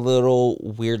that it's a little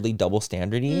weirdly double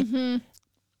standardy.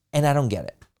 And I don't get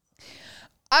it.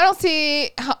 I don't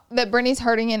see that Britney's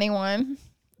hurting anyone.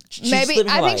 Maybe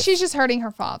I think she's just hurting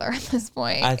her father at this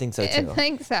point. I think so too. I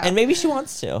think so. And maybe she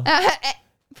wants to.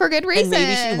 For good reasons. And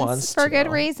maybe she wants for to. good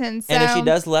reasons. So, and if she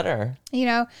does, let her. You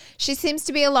know, she seems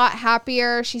to be a lot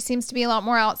happier. She seems to be a lot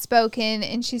more outspoken,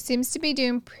 and she seems to be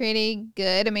doing pretty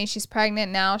good. I mean, she's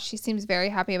pregnant now. She seems very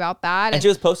happy about that. And she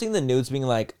was posting the nudes being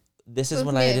like, this is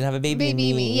when I didn't have a baby.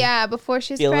 Me. Yeah, before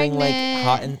she's feeling pregnant. Like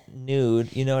hot and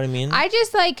nude. You know what I mean? I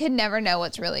just like could never know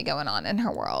what's really going on in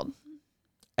her world.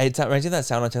 It reminds me of that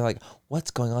sound until like, what's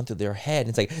going on through their head?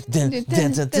 It's like, dun, dun,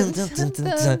 dun, dun, dun, dun, dun,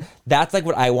 dun. That's like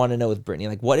what I want to know with Britney.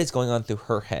 Like, what is going on through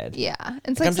her head? Yeah,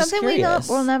 it's like something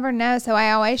we'll never know. So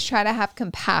I always try to have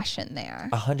compassion there.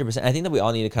 100%. I think that we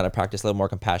all need to kind of practice a little more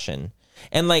compassion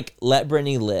and like let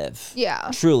Britney live. Yeah,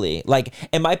 truly. Like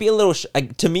it might be a little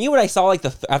like, to me when I saw like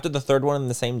after the third one in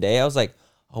the same day, I was like,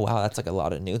 oh wow, that's like a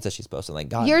lot of nudes that she's posting. Like,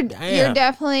 God, you're damn.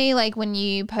 definitely like when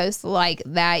you post like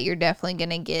that, you're definitely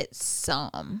gonna get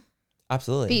some.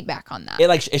 Absolutely. Feedback on that.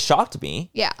 It shocked me.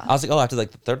 Yeah. I was like, oh, after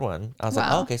like the third one, I was like,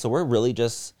 oh, okay, so we're really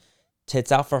just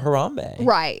tits out for Harambe.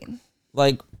 Right.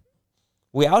 Like,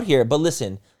 we out here, but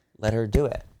listen, let her do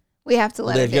it. We have to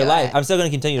let her do your life. it. I'm still going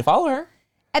to continue to follow her.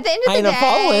 At the end of the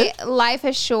day, life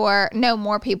is short. No,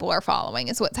 more people are following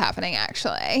is what's happening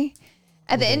actually.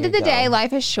 At the end of the day,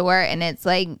 life is short, and it's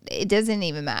like, it doesn't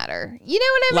even matter. You know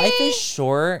what I mean? Life is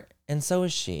short. And so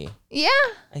is she. Yeah.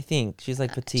 I think she's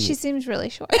like petite. She seems really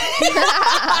short. And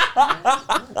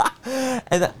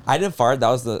I didn't fart. That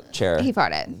was the chair. He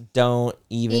farted. Don't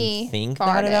even think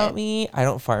that about me. I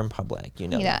don't fart in public. You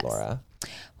know that, Laura.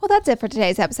 Well, that's it for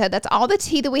today's episode. That's all the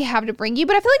tea that we have to bring you.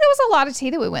 But I feel like there was a lot of tea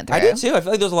that we went through. I did too. I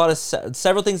feel like there's a lot of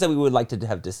several things that we would like to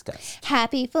have discussed.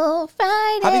 Happy Full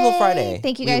Friday. Happy Full Friday.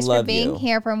 Thank you guys for being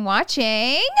here, from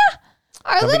watching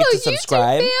our don't little forget to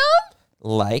subscribe. YouTube film.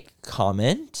 Like,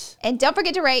 comment. And don't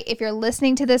forget to rate if you're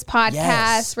listening to this podcast.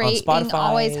 Yes, rating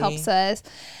always helps us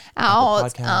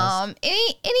out.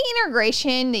 Any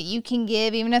integration that you can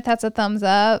give, even if that's a thumbs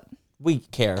up. We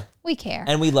care. We care.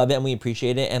 And we love it and we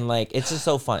appreciate it. And like, it's just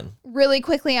so fun. Really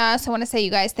quickly, I also want to say,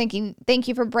 you guys, thank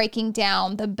you for breaking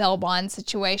down the bail bond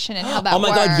situation and how that works. Oh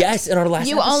my God, yes, in our last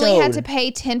episode. You only had to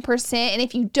pay 10%. And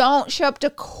if you don't show up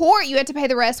to court, you had to pay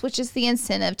the rest, which is the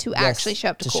incentive to actually show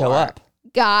up to court. Show up.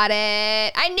 Got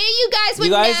it. I knew you guys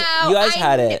would know. You guys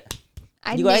had it.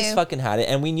 You guys fucking had it,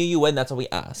 and we knew you would, and that's what we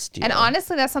asked. And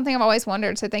honestly, that's something I've always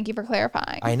wondered, so thank you for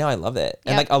clarifying. I know, I love it.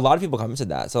 And like a lot of people commented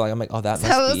that, so like I'm like, oh, that must be.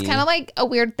 So it was kind of like a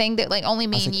weird thing that like only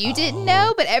me and you didn't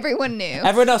know, but everyone knew.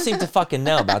 Everyone else seemed to fucking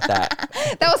know about that.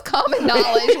 That was common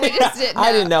knowledge. We just didn't know.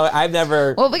 I didn't know. I've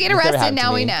never. Well, if we get arrested,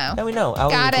 now we know. Now we know.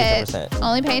 Got it.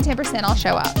 Only paying 10%. I'll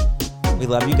show up. We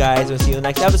love you guys. We'll see you in the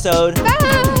next episode.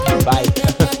 Bye.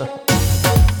 Bye.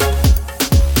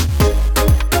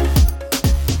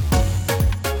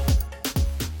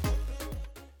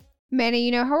 Manny,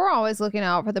 you know how we're always looking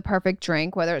out for the perfect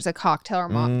drink, whether it's a cocktail or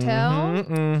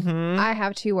mocktail? I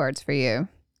have 2 words for you.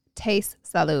 Taste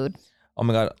salud. Oh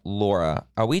my God, Laura,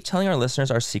 are we telling our listeners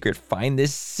our secret find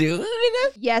this soon?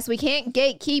 Yes, we can't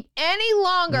gatekeep any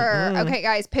longer. Okay,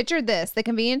 guys, picture this. The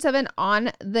convenience of an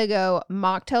on-the-go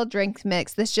mocktail drink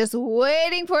mix that's just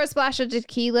waiting for a splash of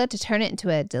tequila to turn it into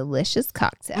a delicious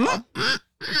cocktail.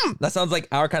 That sounds like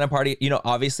our kind of party. You know,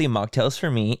 obviously mocktails for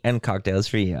me and cocktails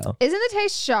for you. Isn't the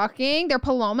taste shocking? Their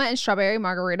Paloma and strawberry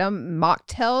margarita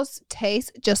mocktails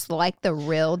taste just like the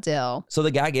real deal. So the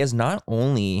gag is, not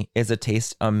only is the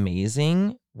taste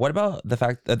amazing, what about the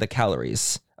fact that the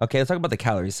calories? Okay, let's talk about the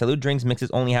calories. Salud Drinks mixes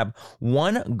only have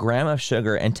 1 gram of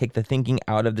sugar and take the thinking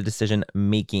out of the decision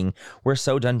making. We're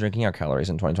so done drinking our calories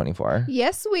in 2024.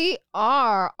 Yes, we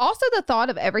are. Also, the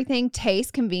thought of everything,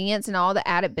 taste, convenience, and all the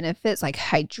added benefits like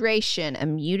hydration,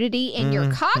 immunity in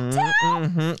your cocktail.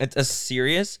 It's a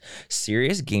serious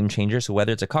game changer. So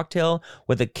whether it's a cocktail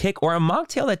with a kick or a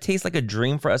mocktail that tastes like a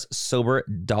dream for us sober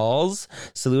dolls,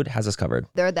 Salud has us covered.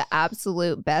 They're the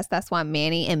absolute best. That's why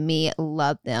Manny and me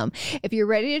love them. If you're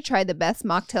ready to try the best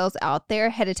mocktails out there,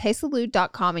 head to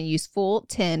tastesalud.com and use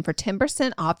full10 for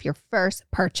 10% off your first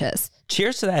purchase.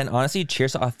 Cheers to that, and honestly,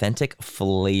 cheers to authentic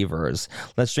flavors.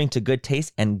 Let's drink to good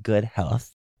taste and good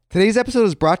health. Today's episode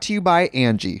is brought to you by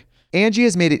Angie. Angie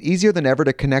has made it easier than ever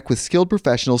to connect with skilled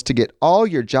professionals to get all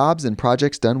your jobs and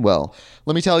projects done well.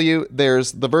 Let me tell you,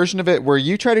 there's the version of it where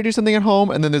you try to do something at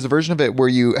home, and then there's a version of it where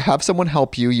you have someone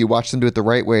help you, you watch them do it the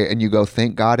right way, and you go,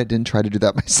 thank God I didn't try to do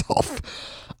that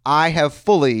myself. I have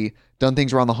fully done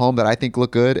things around the home that I think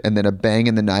look good, and then a bang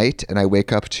in the night, and I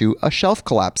wake up to a shelf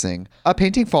collapsing, a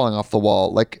painting falling off the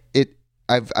wall.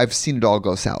 I've seen it all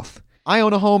go south. I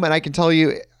own a home, and I can tell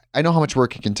you, I know how much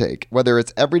work it can take. Whether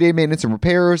it's everyday maintenance and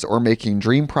repairs or making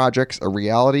dream projects a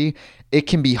reality, it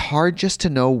can be hard just to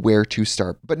know where to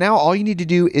start. But now all you need to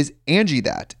do is Angie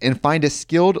that and find a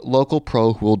skilled local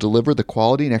pro who will deliver the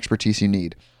quality and expertise you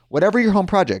need. Whatever your home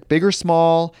project, big or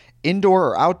small, indoor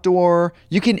or outdoor,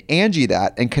 you can Angie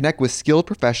that and connect with skilled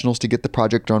professionals to get the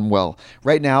project done well.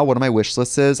 Right now, one of my wish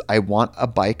lists is I want a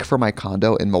bike for my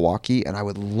condo in Milwaukee, and I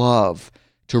would love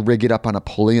to rig it up on a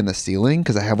pulley in the ceiling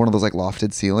because I have one of those like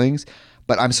lofted ceilings,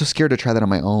 but I'm so scared to try that on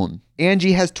my own.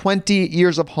 Angie has 20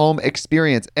 years of home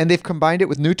experience, and they've combined it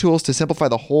with new tools to simplify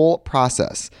the whole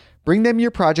process. Bring them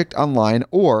your project online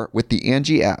or with the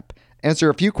Angie app.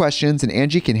 Answer a few questions and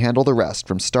Angie can handle the rest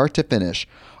from start to finish,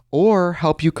 or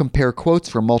help you compare quotes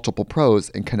from multiple pros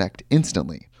and connect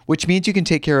instantly, which means you can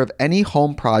take care of any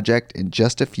home project in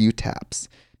just a few taps.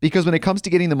 Because when it comes to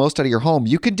getting the most out of your home,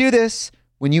 you can do this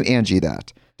when you Angie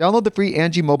that. Download the free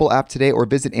Angie mobile app today or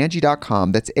visit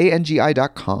Angie.com. That's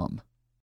ANGI.com.